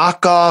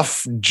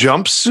knockoff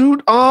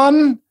jumpsuit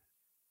on.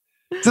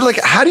 So like,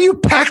 how do you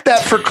pack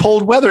that for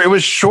cold weather? It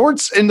was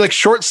shorts and like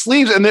short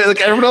sleeves, and like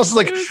everyone else is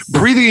like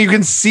breathing. You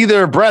can see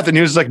their breath, and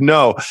he was like,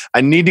 "No,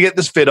 I need to get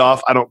this fit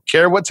off. I don't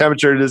care what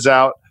temperature it is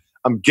out.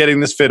 I'm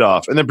getting this fit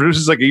off." And then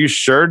producer's like, "Are you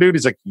sure, dude?"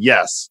 He's like,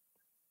 "Yes,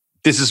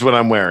 this is what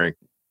I'm wearing."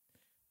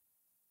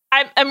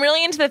 I'm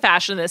really into the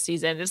fashion this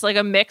season. It's like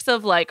a mix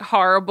of like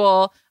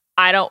horrible,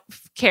 I don't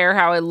care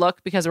how I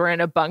look because we're in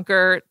a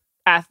bunker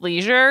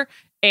athleisure,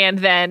 and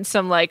then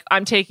some like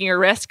I'm taking a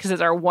risk because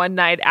it's our one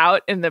night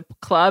out in the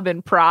club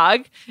in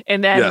Prague,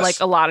 and then like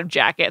a lot of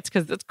jackets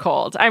because it's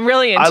cold. I'm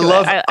really into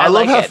it. I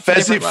love how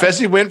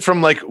Fezzi went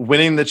from like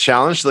winning the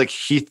challenge to like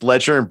Heath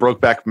Ledger and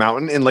Brokeback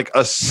Mountain in like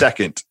a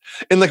second.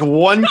 In like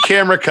one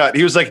camera cut,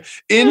 he was like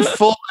in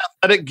full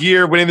athletic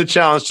gear winning the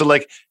challenge to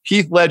like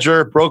Heath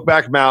Ledger,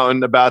 Brokeback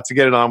Mountain, about to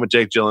get it on with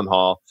Jake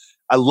Gyllenhaal.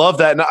 I love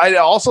that. And I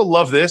also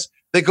love this.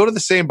 They go to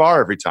the same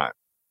bar every time.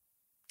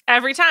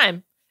 Every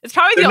time. It's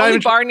probably the only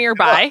bar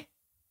nearby.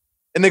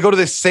 And they go to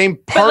the same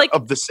part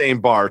of the same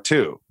bar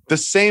too. The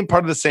same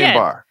part of the same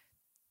bar.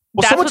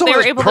 Well, that's what they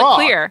were able to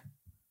clear.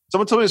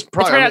 Someone told me it's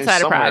Prague. It's right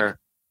outside of Prague.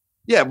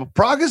 Yeah, but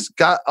Prague has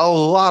got a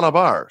lot of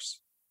bars.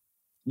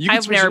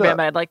 I've never been,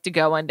 but I'd like to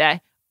go one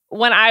day.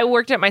 When I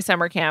worked at my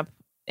summer camp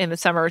in the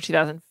summer of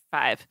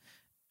 2005,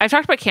 I've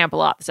talked about camp a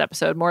lot this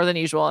episode, more than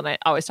usual, and I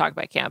always talk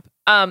about camp.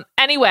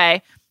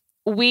 Anyway,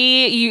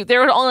 there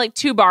were only like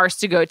 2 bars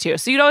to go to,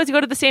 so you'd always go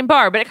to the same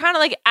bar, but it kind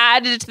of like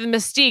added to the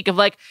mystique of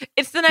like,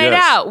 it's the night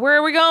out. Where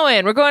are we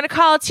going? We're going to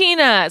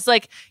Calatina. It's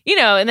like,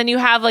 and then you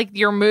have like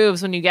your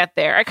moves when you get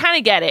there. I kind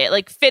of get it.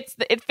 Like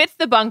it fits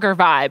the bunker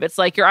vibe. It's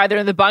like you're either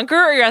in the bunker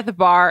or you're at the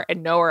bar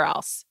and nowhere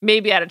else.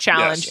 Maybe at a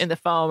challenge in the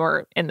foam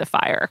or in the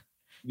fire.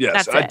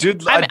 Yes, I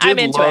did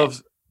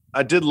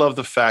love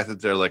the fact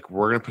that they're like,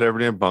 we're going to put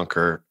everybody in a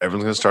bunker.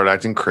 Everyone's going to start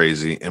acting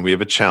crazy. And we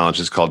have a challenge.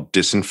 It's called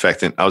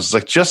Disinfectant. I was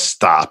like, just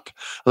stop.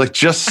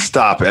 Just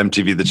stop,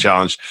 MTV, the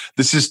challenge.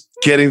 This is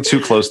getting too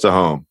close to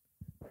home.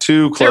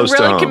 Too close to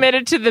home. They're really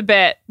committed to the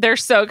bit. They're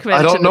so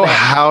committed to the bit. I don't know bit.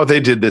 how they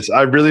did this.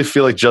 I really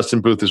feel like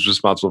Justin Booth is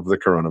responsible for the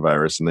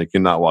coronavirus, and they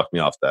cannot walk me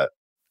off that.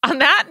 On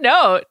that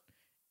note,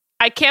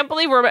 I can't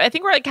believe I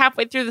think we're like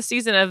halfway through the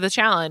season of the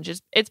challenge.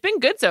 It's been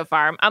good so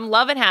far. I'm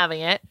loving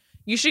having it.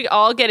 You should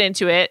all get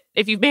into it.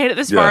 If you've made it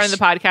this far in the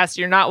podcast,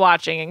 you're not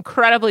watching.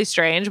 Incredibly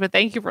strange, but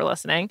thank you for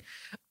listening.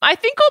 I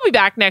think we'll be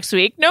back next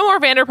week. No more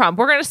Vanderpump.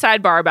 We're going to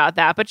sidebar about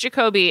that. But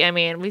Jacoby, I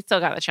mean, we still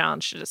got the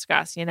challenge to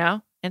discuss,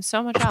 and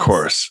so much else. Of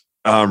course.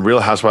 Real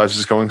Housewives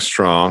is going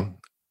strong.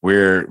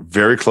 We're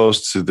very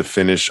close to the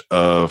finish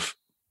of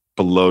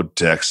Below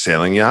Deck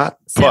Sailing Yacht.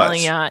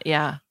 Yacht,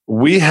 yeah.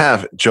 We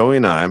have, Joey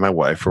and I, my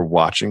wife, were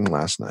watching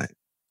last night.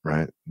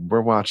 Right,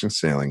 we're watching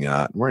Sailing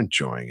Yacht. We're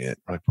enjoying it.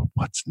 We're like, but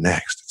what's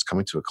next? It's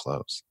coming to a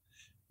close.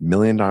 $1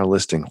 Million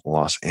Listing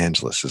Los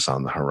Angeles is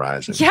on the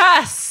horizon.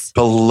 Yes.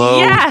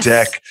 Below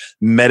Deck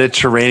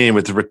Mediterranean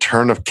with the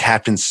return of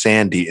Captain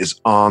Sandy is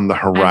on the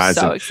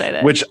horizon. I'm so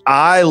excited. Which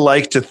I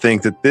like to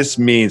think that this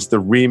means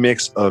the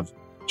remix of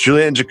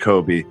Juliet and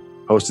Jacoby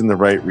hosting The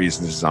Right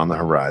Reasons is on the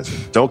horizon.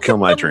 Don't kill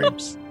my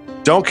dreams.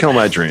 Don't kill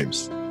my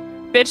dreams.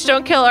 Bitch,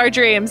 don't kill our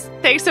dreams.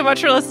 Thanks so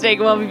much for listening.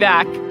 We'll be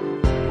back.